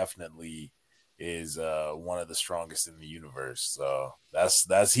Vegeta definitely is one of the strongest in the universe. So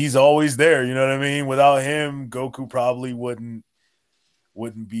that's he's always there, you know what I mean? Without him, Goku probably wouldn't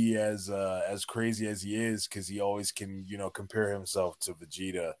be as crazy as he is because he always can, compare himself to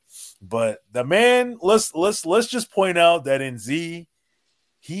Vegeta. But the man, let's just point out that in Z,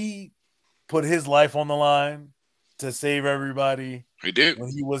 he put his life on the line to save everybody. He did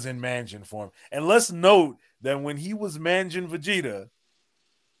when he was in Manjin form. And let's note that when he was Manjin Vegeta,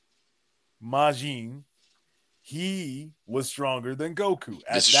 Majin, he was stronger than Goku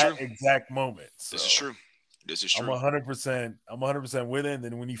at that exact moment. So this is true. I'm 100% with it. And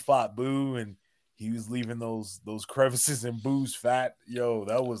then when he fought Boo and he was leaving those crevices in Boo's fat,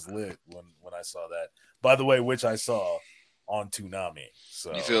 that was lit when I saw that. By the way, which I saw on Toonami.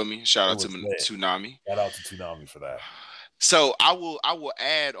 So you feel me? Shout out to Toonami. Shout out to Toonami for that. So I will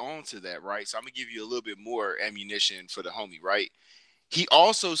add on to that, right? So I'm gonna give you a little bit more ammunition for the homie, right? He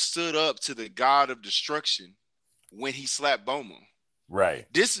also stood up to the god of destruction when he slapped Bulma. Right.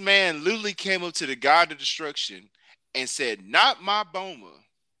 This man literally came up to the god of destruction and said, "Not my Bulma."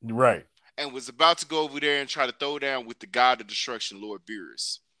 Right. And was about to go over there and try to throw down with the god of destruction, Lord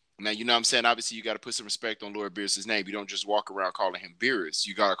Beerus. Now, you know what I'm saying? Obviously, you got to put some respect on Lord Beerus' name. You don't just walk around calling him Beerus.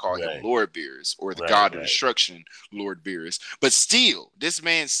 You got to call him Lord Beerus or the God of Destruction, Lord Beerus. But still, this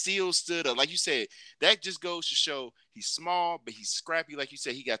man still stood up. Like you said, that just goes to show he's small, but he's scrappy. Like you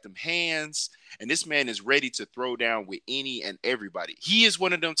said, he got them hands. And this man is ready to throw down with any and everybody. He is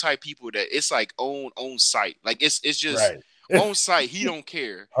one of them type people that it's like on site. Like it's just on site. He don't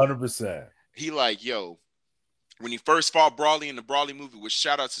care. 100%. He like, yo. When he first fought Broly in the Broly movie, which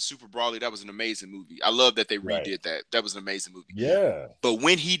shout out to Super Broly, that was an amazing movie. I love that they redid that. That was an amazing movie. Yeah. But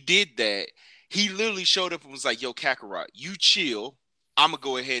when he did that, he literally showed up and was like, yo, Kakarot, you chill. I'm going to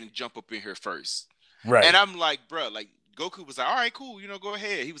go ahead and jump up in here first. Right. And I'm like, bro, like Goku was like, all right, cool. Go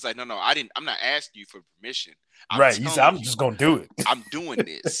ahead. He was like, no, I'm not asking you for permission. You said, I'm just going to do it. I'm doing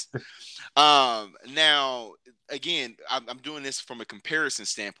this. Now, again, I'm doing this from a comparison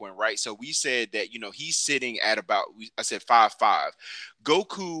standpoint, right? So we said that, he's sitting at I said 5'5".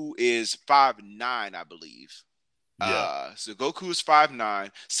 Goku is 5'9", I believe. Yeah. So Goku is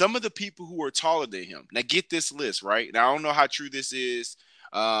 5'9". Some of the people who are taller than him. Now get this list, right? Now I don't know how true this is.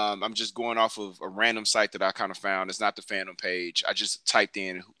 I'm just going off of a random site that I kind of found. It's not the fandom page. I just typed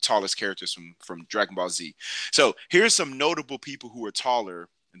in tallest characters from Dragon Ball Z. So here's some notable people who are taller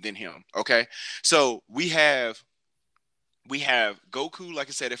than him. Okay. So we have Goku, like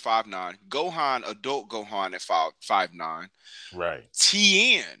I said, at 5'9". Gohan, adult Gohan at 5'9". Right.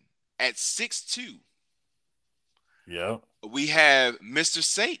 Tien at 6'2". Yep. We have Mr.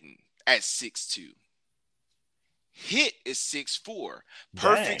 Satan at 6'2". Hit is 6'4".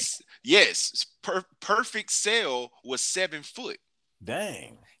 Dang. Perfect Cell was 7 foot.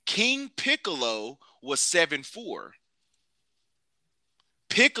 Dang. King Piccolo was 7'4".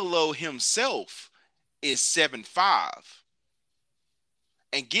 Piccolo himself is 7'5".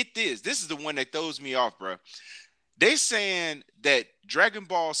 And get this is the one that throws me off, bro. They saying that Dragon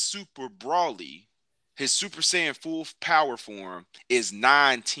Ball Super Broly, his Super Saiyan full power form, is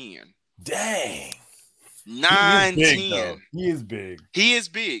 9'10". Dang. 9'10". He is big. He is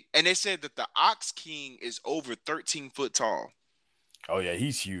big. And they said that the Ox King is over 13 foot tall. Oh, yeah,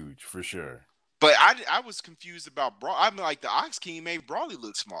 he's huge for sure. But I was confused about Broly. I'm like, the Ox King made Broly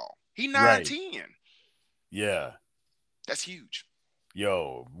look small. He 9'10". Right. Yeah. That's huge.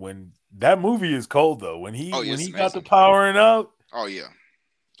 Yo, when that movie is cold though, when he got the amazing. powering up. Oh yeah.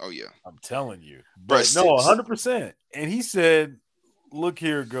 I'm telling you. But no, 100%. And he said, "Look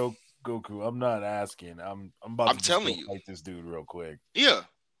here, Goku. I'm not asking. I'm about to telling you, fight this dude real quick. Yeah.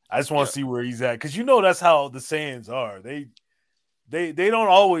 I just want to see where he's at, because that's how the Saiyans are. They don't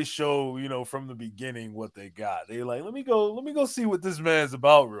always show, from the beginning what they got. They like, let me go see what this man's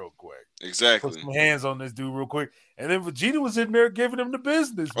about real quick. Exactly. Put some hands on this dude real quick. And then Vegeta was in there giving him the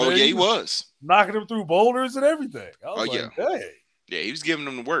business. Oh, man. Yeah, he was. Knocking him through boulders and everything. I was yeah. Hey. Yeah, he was giving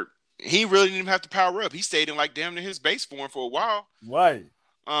him the work. He really didn't even have to power up. He stayed in like damn near his base form for a while. Right.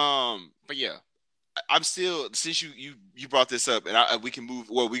 But yeah. I'm still, since you brought this up, and we can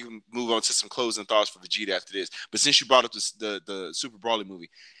move on to some closing thoughts for Vegeta after this. But since you brought up the Super Broly movie,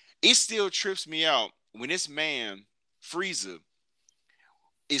 it still trips me out when this man Frieza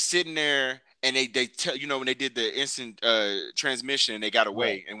is sitting there and they tell, when they did the instant transmission and they got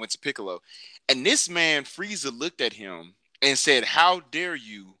away and went to Piccolo, and this man Frieza looked at him and said, "How dare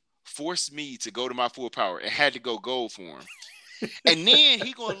you force me to go to my full power?" and had to go gold for him. And then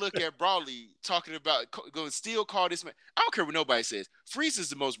he gonna look at Broly talking about going to still call this man. I don't care what nobody says.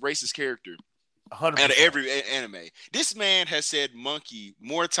 Frieza's the most racist character 100%. out of every anime. This man has said monkey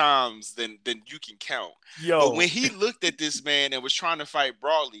more times than you can count. Yo. But when he looked at this man and was trying to fight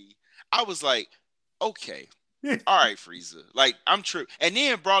Broly, I was like, okay. All right, Frieza. Like, I'm true. And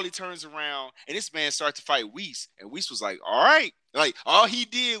then Broly turns around and this man starts to fight Whis. And Whis was like, all right. Like, all he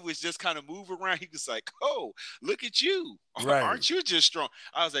did was just kind of move around. He was like, oh, look at you. Right. Aren't you just strong?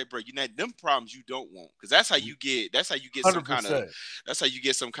 I was like, bro, them problems you don't want. Because that's how you get 100%. That's how you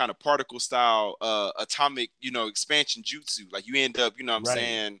get some kind of particle style atomic, expansion jutsu. Like you end up, I'm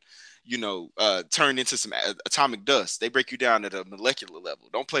saying, turned into some atomic dust. They break you down at a molecular level.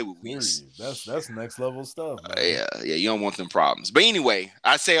 Don't play with Whis. That's next level stuff. Yeah, you don't want them problems. But anyway,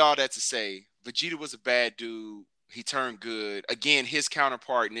 I say all that to say Vegeta was a bad dude. He turned good. Again, his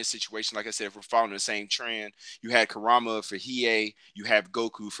counterpart in this situation, like I said, if we're following the same trend, you had Kurama for Hiei, you have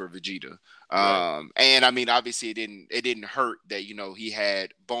Goku for Vegeta. And I mean, obviously it didn't hurt that, he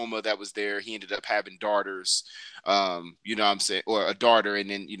had Bulma that was there. He ended up having daughters, what I'm saying, or a daughter, and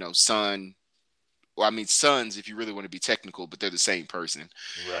then, son. Well, I mean, sons, if you really want to be technical, but they're the same person.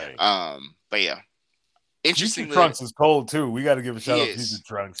 Right. But yeah. Interestingly, Trunks is cold too. We got to give a shout out to Future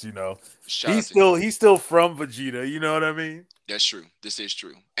Trunks. He's still from Vegeta. You know what I mean? That's true. This is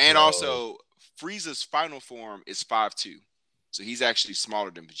true. And also, Frieza's final form is 5'2", so he's actually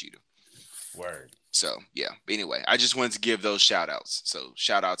smaller than Vegeta. Word. So yeah. But anyway, I just wanted to give those shout outs. So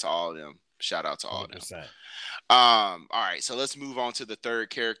shout out to all of them. Shout out to all 100%. Of them. All right. So let's move on to the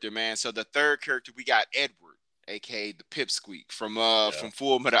third character, man. So the third character, we got Edward, aka the Pipsqueak from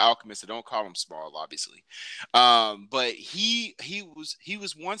Full Metal Alchemist. I don't call him small, obviously. But he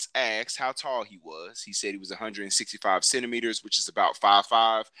was once asked how tall he was. He said he was 165 centimeters, which is about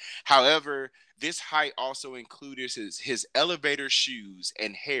 5'5". However, this height also included his elevator shoes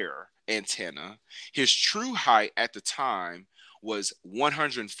and hair antenna. His true height at the time was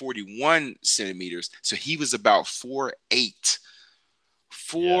 141 centimeters, so he was about 4'8".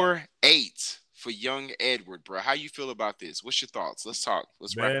 4'8". For young Edward, bro. How you feel about this? What's your thoughts? Let's talk.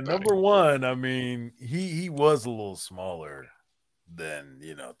 Let's wrap it. Number one, I mean, he was a little smaller than,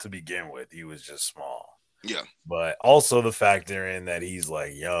 to begin with. He was just small. Yeah. But also the factor in that he's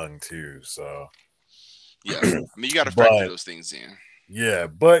like young too. So Yeah, I mean, you got to factor But those things in. yeah,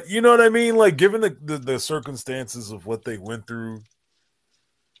 but you know what I mean? Like, given the circumstances of what they went through,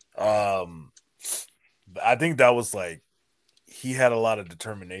 um, I think that was like he had a lot of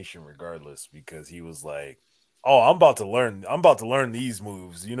determination regardless because he was like, "Oh, I'm about to learn these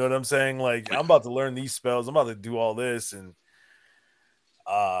moves." You know what I'm saying? Like, I'm about to learn these spells. I'm about to do all this and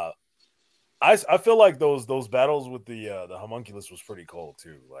uh I feel like those battles with the homunculus was pretty cool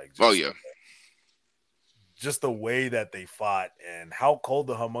too. Like Oh yeah, just the way that they fought and how cold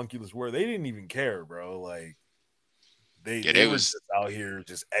the homunculus were. They didn't even care, bro. Like yeah, they they were was. just out here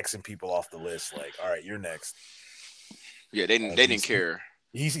just Xing people off the list. Like, all right, you're next. Yeah, they didn't. And They didn't care.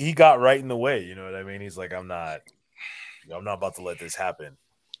 he got right in the way. You know what I mean? He's like, I'm not about to let this happen.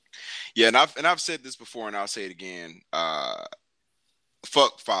 Yeah, and I've said this before, and I'll say it again.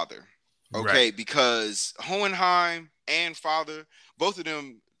 Fuck Father. Right. Okay, because Hohenheim and Father, both of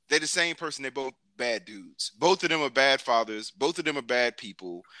them, they're the same person. They're both bad dudes. Both of them are bad fathers. Both of them are bad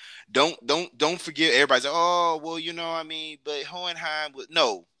people. Don't forget. Everybody's like, oh well, I mean, but Hohenheim was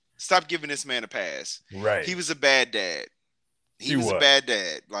no. Stop giving this man a pass. Right. He was a bad dad. He He was a was. bad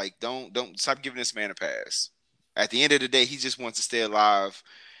dad. Like, don't stop giving this man a pass. At the end of the day, he just wants to stay alive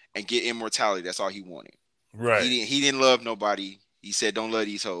and get immortality. That's all he wanted. Right. He didn't love nobody. He said, "Don't love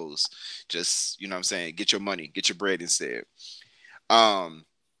these hoes. Just, what I'm saying, get your money, get your bread instead." Um,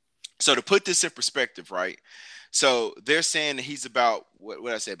 so to put this in perspective, right? So they're saying that he's about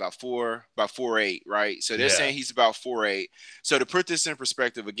what I say about 4'8", right? So they're Yeah. saying he's about 4'8". So to put this in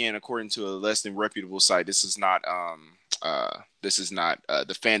perspective, again, according to a less than reputable site, this is not the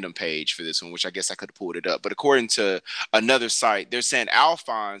fandom page for this one, which I guess I could have pulled it up. But according to another site, they're saying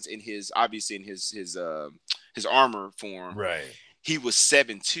Alphonse in his obviously in his armor form, Right. he was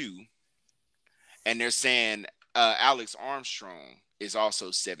 7'2", and they're saying Alex Armstrong is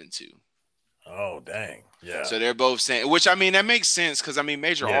also 7'2". Oh dang. Yeah. So they're both saying, which I mean that makes sense because I mean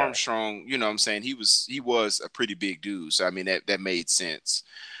Major Yeah. Armstrong, what I'm saying, he was a pretty big dude. So I mean that made sense.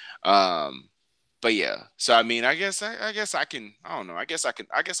 Um, but yeah, so I mean I guess I don't know, I guess I can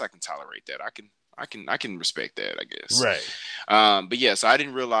tolerate that. I can respect that, I guess. Right. But yeah, so I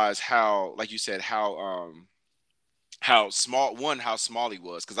didn't realize how, like you said, how small he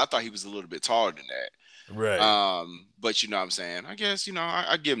was, because I thought he was a little bit taller than that. Right. But what I'm saying, I guess,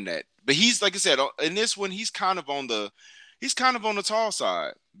 I give him that. But he's, like I said, in this one, he's kind of on the tall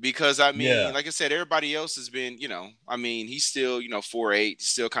side, because I mean, Yeah. like I said, everybody else has been, I mean, he's still, 4'8",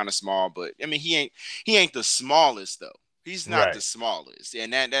 still kind of small, but I mean, he ain't the smallest though. He's not the Right. smallest,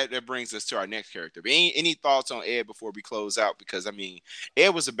 and that brings us to our next character. But any thoughts on Ed before we close out? Because I mean, Ed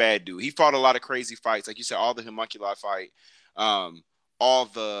was a bad dude. He fought a lot of crazy fights, like you said, all the homunculi fight. Um, all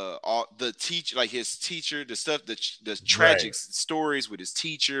the teach, like his teacher, the stuff, the tragic Right. stories with his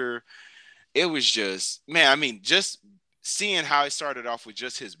teacher. It was just, man, I mean, just seeing how it started off with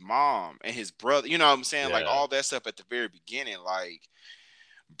just his mom and his brother, you know what I'm saying, like Yeah. all that stuff at the very beginning, like,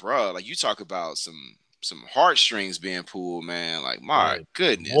 bruh, like you talk about some heartstrings being pulled, man, like my Right. Boy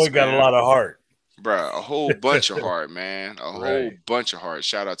goodness, got a man. lot of heart. Bruh, a whole bunch of heart, man, a whole Right. bunch of heart.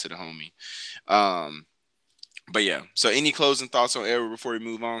 Shout out to the homie. um but yeah, so any closing thoughts on Edward before we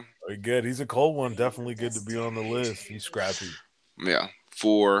move on? Very good. He's a cold one. Definitely good to be on the list. He's scrappy. Yeah,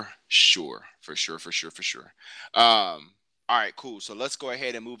 for sure, for sure, for sure, for sure. All right, cool. So let's go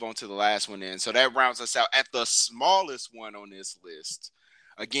ahead and move on to the last one then. So that rounds us out at the smallest one on this list.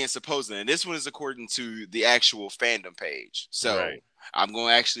 Again, supposedly, and this one is according to the actual fandom page. So Right. I'm going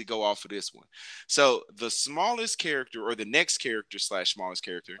to actually go off of this one. So the smallest character, or the next character slash smallest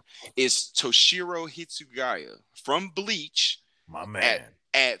character, is Toshiro Hitsugaya from Bleach My at man.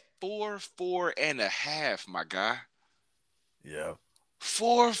 at 4'4.5", my guy. Yeah.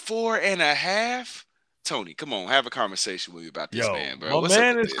 4'4.5". Tony, come on, have a conversation with me about this Yo, man, bro. my What's up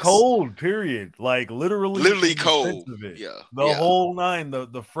man with is this? cold, period. Like literally Literally in the sense cold. of it. Yeah, The yeah. whole nine,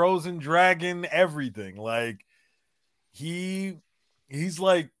 the frozen dragon, everything. Like he he's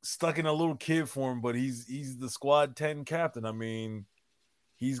like stuck in a little kid form, but he's the squad 10 captain. I mean,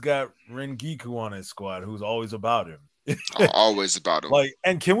 he's got Rengiku on his squad who's always about him. Always about him. Like,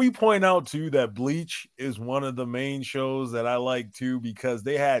 and can we point out too that Bleach is one of the main shows that I like too because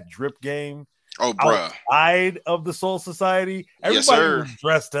they had drip game Oh, bruh. outside of the Soul Society. Yes, Everybody sir. was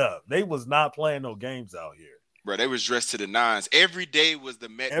dressed up. They was not playing no games out here. Bro, they was dressed to the nines. Every day was the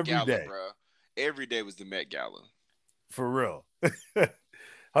Met Every Gala, day. bro. Every day was the Met Gala. For real.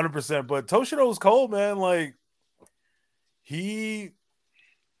 100%. But Toshiro was cold, man. Like he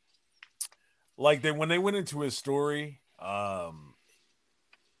when they went into his story,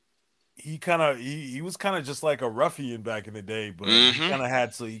 he was kind of just like a ruffian back in the day, but he Mm-hmm. kind of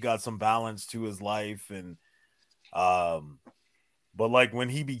had he got some balance to his life. And um but like when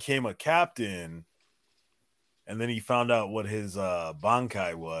he became a captain and then he found out what his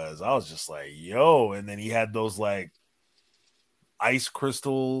bankai was, I was just like, yo. And then he had those like ice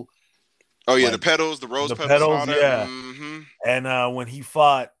crystal, Oh yeah, the like petals, the rose the petals, and all petals, that. yeah. Mm-hmm. And when he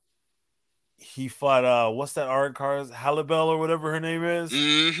fought what's that art cars, Halibel or whatever her name is. Yo,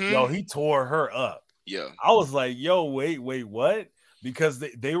 Mm-hmm. he tore her up. Yeah. I was like, yo, wait, what? Because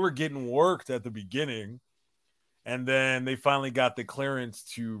they were getting worked at the beginning, and then they finally got the clearance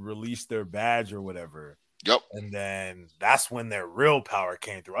to release their badge or whatever. Yep. And then that's when their real power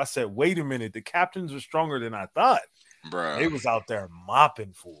came through. I said, wait a minute, the captains are stronger than I thought. They Bruh. was out there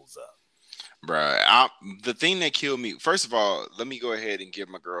mopping fools up. Bruh. The thing that killed me, first of all, let me go ahead and give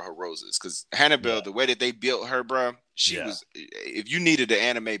my girl her roses. Because Hannibal, Yeah. the way that they built her, bruh, she Yeah. was, if you needed the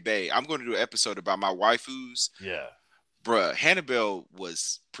anime bae, I'm going to do an episode about my waifus. Yeah. Bruh, Hannibal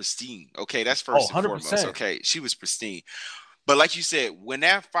was pristine. Okay, that's Oh, first and foremost. 100%. Okay, she was pristine. But like you said, when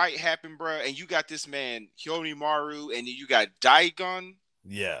that fight happened, bruh, and you got this man, Maru, and then you got Daigon,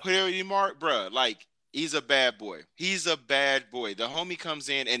 Yeah. Maru, bruh, like, he's a bad boy. He's a bad boy. The homie comes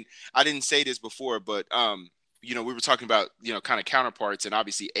in, and I didn't say this before, but you know, we were talking about, you know, kind of counterparts, and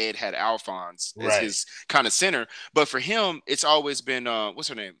obviously Ed had Alphonse as Right. his kind of center. But for him, it's always been what's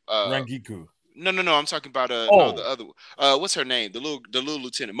her name? Rangiku. No, I'm talking about no, the other what's her name? The little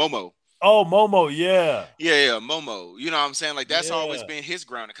lieutenant, Momo. Oh, Momo, yeah. Yeah, Momo. You know what I'm saying? Like that's always Yeah. been his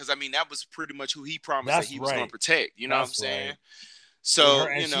ground because I mean that was pretty much who he promised that That's he was going right. to protect. You know what I'm That's saying? right. With her, So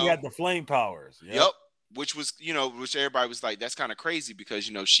and you she know, had the flame powers. yep. Which was, you know, which everybody was like, that's kind of crazy because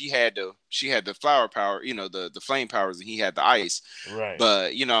you know she had the flower power, you know, the flame powers, and he had the ice. Right.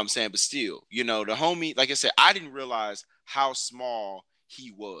 But you know what I'm saying? But still, you know, the homie, like I said, I didn't realize how small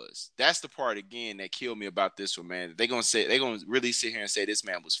he was. That's the part again that killed me about this one, man. They're gonna really sit here and say this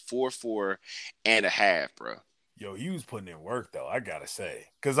man was 4'4.5", bro. Yo, he was putting in work though, I gotta say.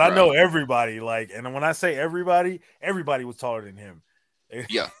 Because I know everybody, like, and when I say everybody was taller than him.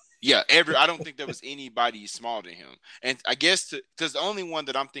 Yeah. I don't think there was anybody smaller than him. And I guess because the only one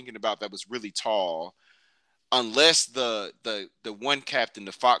that I'm thinking about that was really tall, unless the one captain,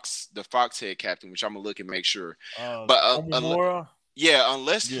 the foxhead captain, which I'm gonna look and make sure. But yeah,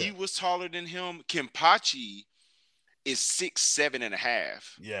 unless he was taller than him, Kenpachi is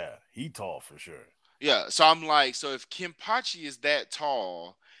 6'7.5". Yeah, he tall for sure. Yeah, so I'm like, so if Kenpachi is that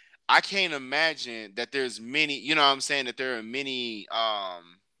tall, I can't imagine that there's many. You know what I'm saying? That there are many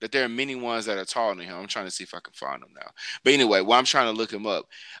ones that are taller than him. I'm trying to see if I can find them now. But anyway, while I'm trying to look him up,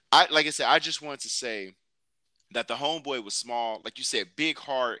 like I said, I just wanted to say that the homeboy was small, like you said, big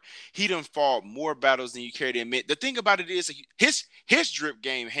heart. He done fought more battles than you care to admit. The thing about it is his drip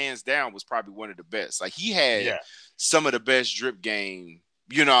game, hands down, was probably one of the best. Like he had some of the best drip game,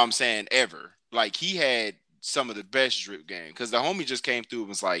 you know what I'm saying, ever. Like he had some of the best drip game because the homie just came through and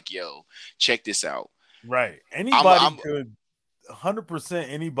was like, "Yo, check this out." Right. Anybody could, 100%.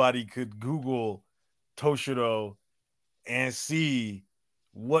 Anybody could Google Toshiro and see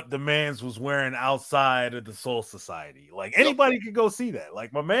what the man's was wearing outside of the Soul Society. Like anybody could go see that.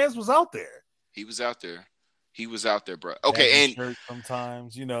 Like my man's was out there. He was out there, bro. Okay, and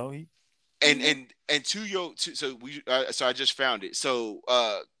sometimes, you know, and so I just found it. So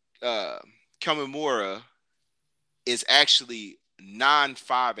Kamimura is actually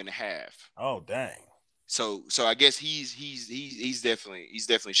 9'5.5". Oh dang. So I guess he's definitely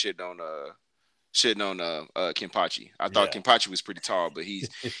shitting on Kenpachi. I thought Kenpachi was pretty tall, but he's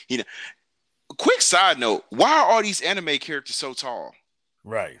Quick side note, why are all these anime characters so tall?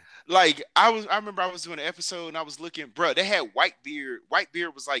 Right. Like I remember I was doing an episode and I was looking, bro, they had Whitebeard.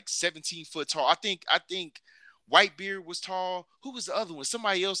 Whitebeard was like 17 foot tall. I think Whitebeard was tall. Who was the other one?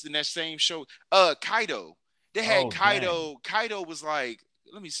 Somebody else in that same show. Kaido. They had Kaido. Dang. Kaido was like,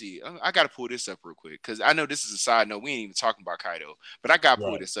 let me see. I gotta pull this up real quick because I know this is a side note. We ain't even talking about Kaido, but I gotta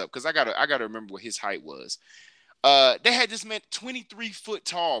pull this up because I gotta remember what his height was. They had this man 23 foot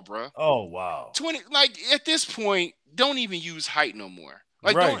tall, bro. Oh wow. 20. Like at this point, don't even use height no more.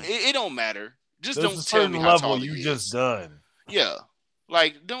 Like it don't matter. Just don't tell me how tall you just done. Yeah.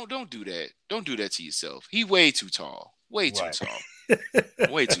 Like don't do that. Don't do that to yourself. He way too tall. Way too tall.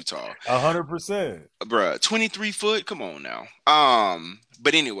 Way too tall. 100%. Bruh, 23 foot. Come on now.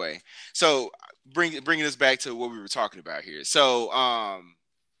 But anyway, so bringing us back to what we were talking about here. So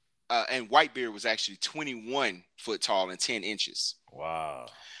and Whitebeard was actually 21 foot tall and 10 inches. Wow.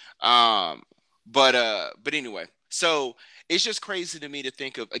 But anyway, So it's just crazy to me to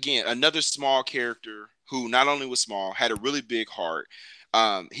think of, again, another small character who not only was small, had a really big heart.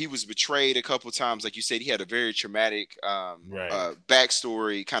 He was betrayed a couple times. Like you said, he had a very traumatic Right.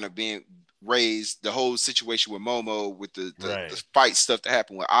 backstory, kind of being raised, the whole situation with Momo, with the Right. fight stuff that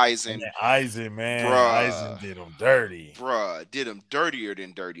happened with And Aizen. then Aizen, man, Bruh, Aizen did him dirty. did him dirtier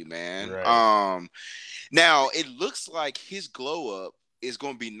than dirty, man. Right. Now it looks like his glow up is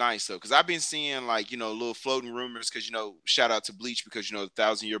going to be nice though, because I've been seeing like little floating rumors. Because shout out to Bleach, because the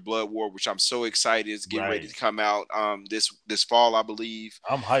 1,000 Year Blood War, which I'm so excited is getting ready to Right. come out this fall, I believe.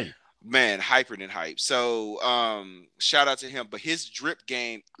 I'm hyped. Man, hyper than hype. So shout out to him. But his drip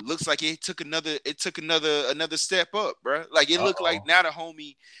game looks like it took another step up, bro. Like it looked like Uh-oh. now the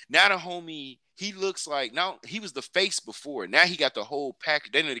homie, he looks like, now he was the face before. Now he got the whole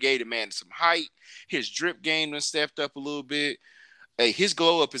package. They done gave the man some height. His drip game done stepped up a little bit. Hey, his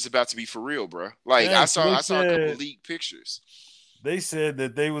glow up is about to be for real, bro. Like I Dang, so saw I saw a couple leaked pictures. they said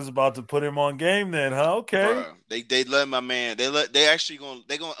that they was about to put him on game then, huh? Okay. Bro, they let my man. They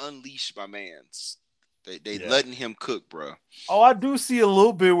gonna unleash my man's. They Yeah. letting him cook, bro. Oh, I do see a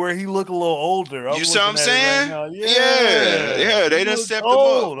little bit where he look a little older. I'm You see what I'm looking at it right saying? now. Yeah. He They done looks stepped him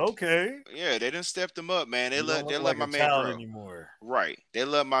old. up. Okay. Yeah, they done stepped him up, man. They He don't let they look let like my a man child grow. anymore. Right. They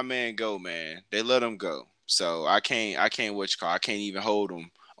let my man go, man. They let him go. So I can't I can't even hold him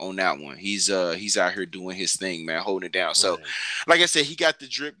on that one. He's out here doing his thing, man, holding it down. So Right. like I said, he got the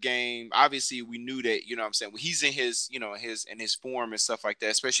drip game. Obviously, we knew that, what I'm saying, when he's in his, in his form and stuff like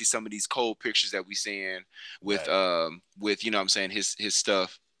that, especially some of these cold pictures that we seeing with Right. what I'm saying, his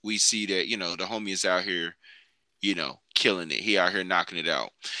stuff. We see that, the homie is out here, killing it. He out here knocking it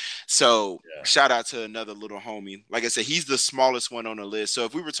out. So Yeah. shout out to another little homie. Like I said, he's the smallest one on the list. So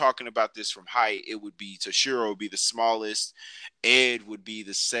if we were talking about this from height, it would be Toshiro would be the smallest. Ed would be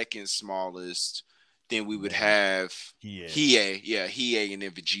the second smallest. Then we would have Hiei, and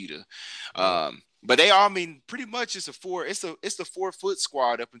then Vegeta. Yeah. But they all, I mean, pretty much it's the 4 foot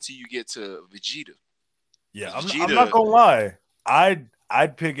squad up until you get to Vegeta. Yeah. Vegeta, I'm not gonna lie.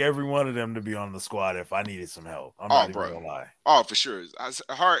 I'd pick every one of them to be on the squad if I needed some help. I'm not even gonna lie. Oh, for sure.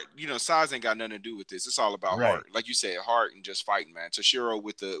 Heart, size ain't got nothing to do with this. It's all about Right. heart. Like you said, heart and just fighting, man. Toshiro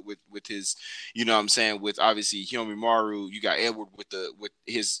with his, what I'm saying, with obviously Maru. You got Edward with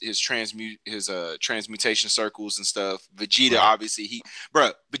his transmutation circles and stuff. Vegeta, Right. obviously,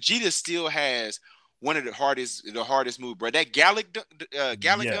 Vegeta still has one of the hardest move, bro. That Gallic gun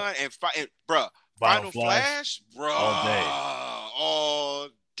and bro, Final Flash, bro, all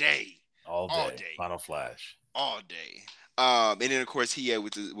day. Final Flash. All day. And then of course he had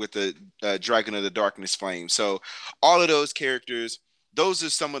with the Dragon of the Darkness Flame. So all of those characters, those are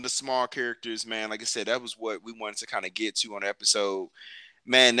some of the small characters, man. Like I said, that was what we wanted to kind of get to on the episode.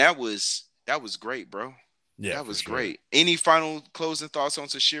 Man, that was great, bro. Yeah, that was sure. great. Any final closing thoughts on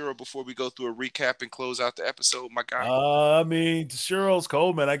Toshiro before we go through a recap and close out the episode, my guy? I mean, Toshiro's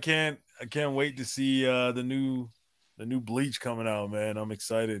cold, man. I can't wait to see the new Bleach coming out, man. I'm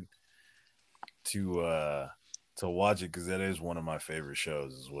excited to watch it because that is one of my favorite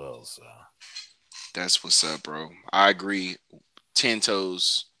shows as well. So that's what's up, bro. I agree. 10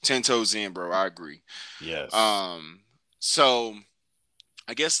 toes in, bro. I agree. Yes. So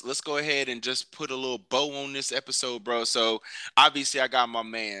I guess let's go ahead and just put a little bow on this episode, bro. So obviously I got my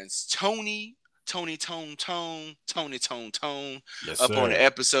man's Tony Tone yes, up sir. on the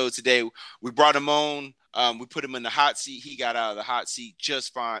episode today. We brought him on. We put him in the hot seat. He got out of the hot seat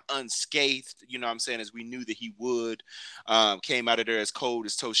just fine, unscathed. You know what I'm saying? As we knew that he would. Came out of there as cold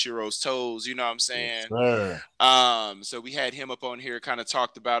as Toshiro's toes. You know what I'm saying? Yes, sir. So we had him up on here, kind of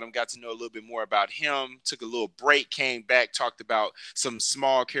talked about him, got to know a little bit more about him, took a little break, came back, talked about some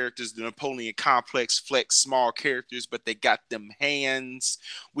small characters, the Napoleon Complex flex small characters, but they got them hands.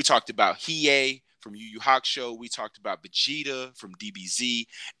 We talked about Hiei from Yu Yu Hakusho. We talked about Vegeta from DBZ,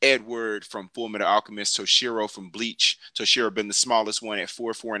 Edward from Fullmetal Alchemist, Toshiro from Bleach. Toshiro been the smallest one at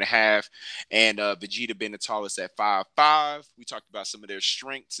 4'4.5", and Vegeta been the tallest at 5'5". We talked about some of their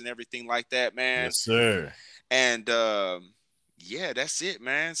strengths and everything like that, man. Yes, sir. And yeah, that's it,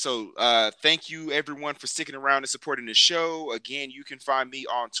 man. So thank you everyone for sticking around and supporting the show. Again, you can find me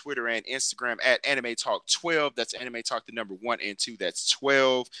on Twitter and Instagram at Anime Talk 12. That's Anime Talk the number 1 and 2. That's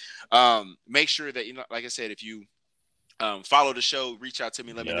 12. Make sure that, like I said, if you follow the show, reach out to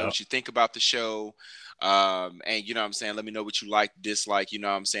me, let me know what you think about the show. And you know what I'm saying, let me know what you like, dislike, you know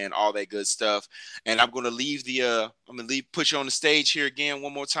what I'm saying, all that good stuff. And I'm going to leave put you on the stage here again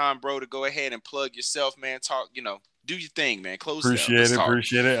one more time, bro, to go ahead and plug yourself, man. Talk, Do your thing, man. Close it out. Appreciate Let's it. talk.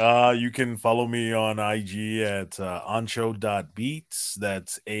 Appreciate it. You can follow me on IG at ancho.beats.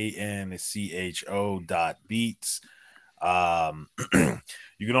 That's ANCHO.beats.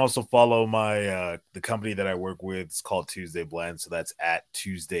 You can also follow my the company that I work with. It's called Tuesday Blend. So that's at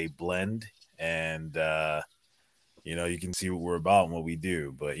Tuesday Blend. And you can see what we're about and what we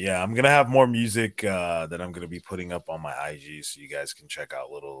do. But yeah, I'm gonna have more music that I'm gonna be putting up on my IG, so you guys can check out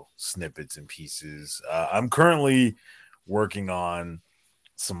little snippets and pieces. I'm currently working on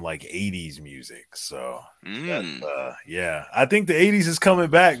some like 80s music, so yeah, I think the 80s is coming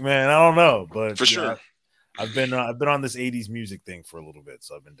back, man. I don't know, but For yeah, sure. I've been on this 80s music thing for a little bit,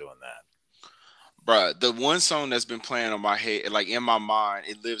 so I've been doing that. Bruh, the one song that's been playing on my head, like in my mind,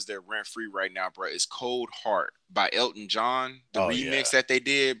 it lives there rent free right now, bro. Is Cold Heart by Elton John. The Oh yeah, remix that they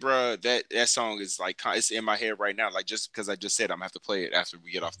did, bro. That song is like it's in my head right now. Like just because I just said I'm gonna have to play it after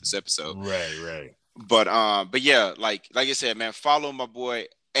we get off this episode. right. But yeah, like I said, man, follow my boy.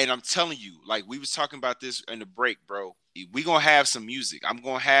 And I'm telling you, like we was talking about this in the break, bro. We gonna have some music. I'm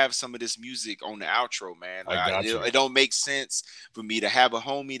gonna have some of this music on the outro, man. I Like got you. it don't make sense for me to have a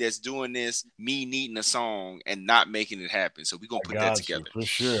homie that's doing this, me needing a song and not making it happen. So we gonna I put that got you together. for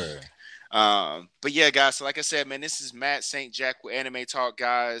sure. But yeah, guys. So like I said, man, this is Matt St. Jack with Anime Talk,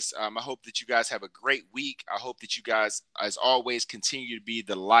 guys. I hope that you guys have a great week. I hope that you guys, as always, continue to be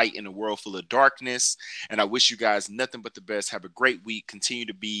the light in a world full of darkness. And I wish you guys nothing but the best. Have a great week. Continue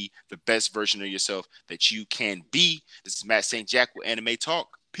to be the best version of yourself that you can be. This is Matt St. Jack with Anime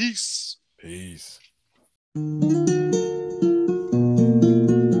Talk. Peace. Peace.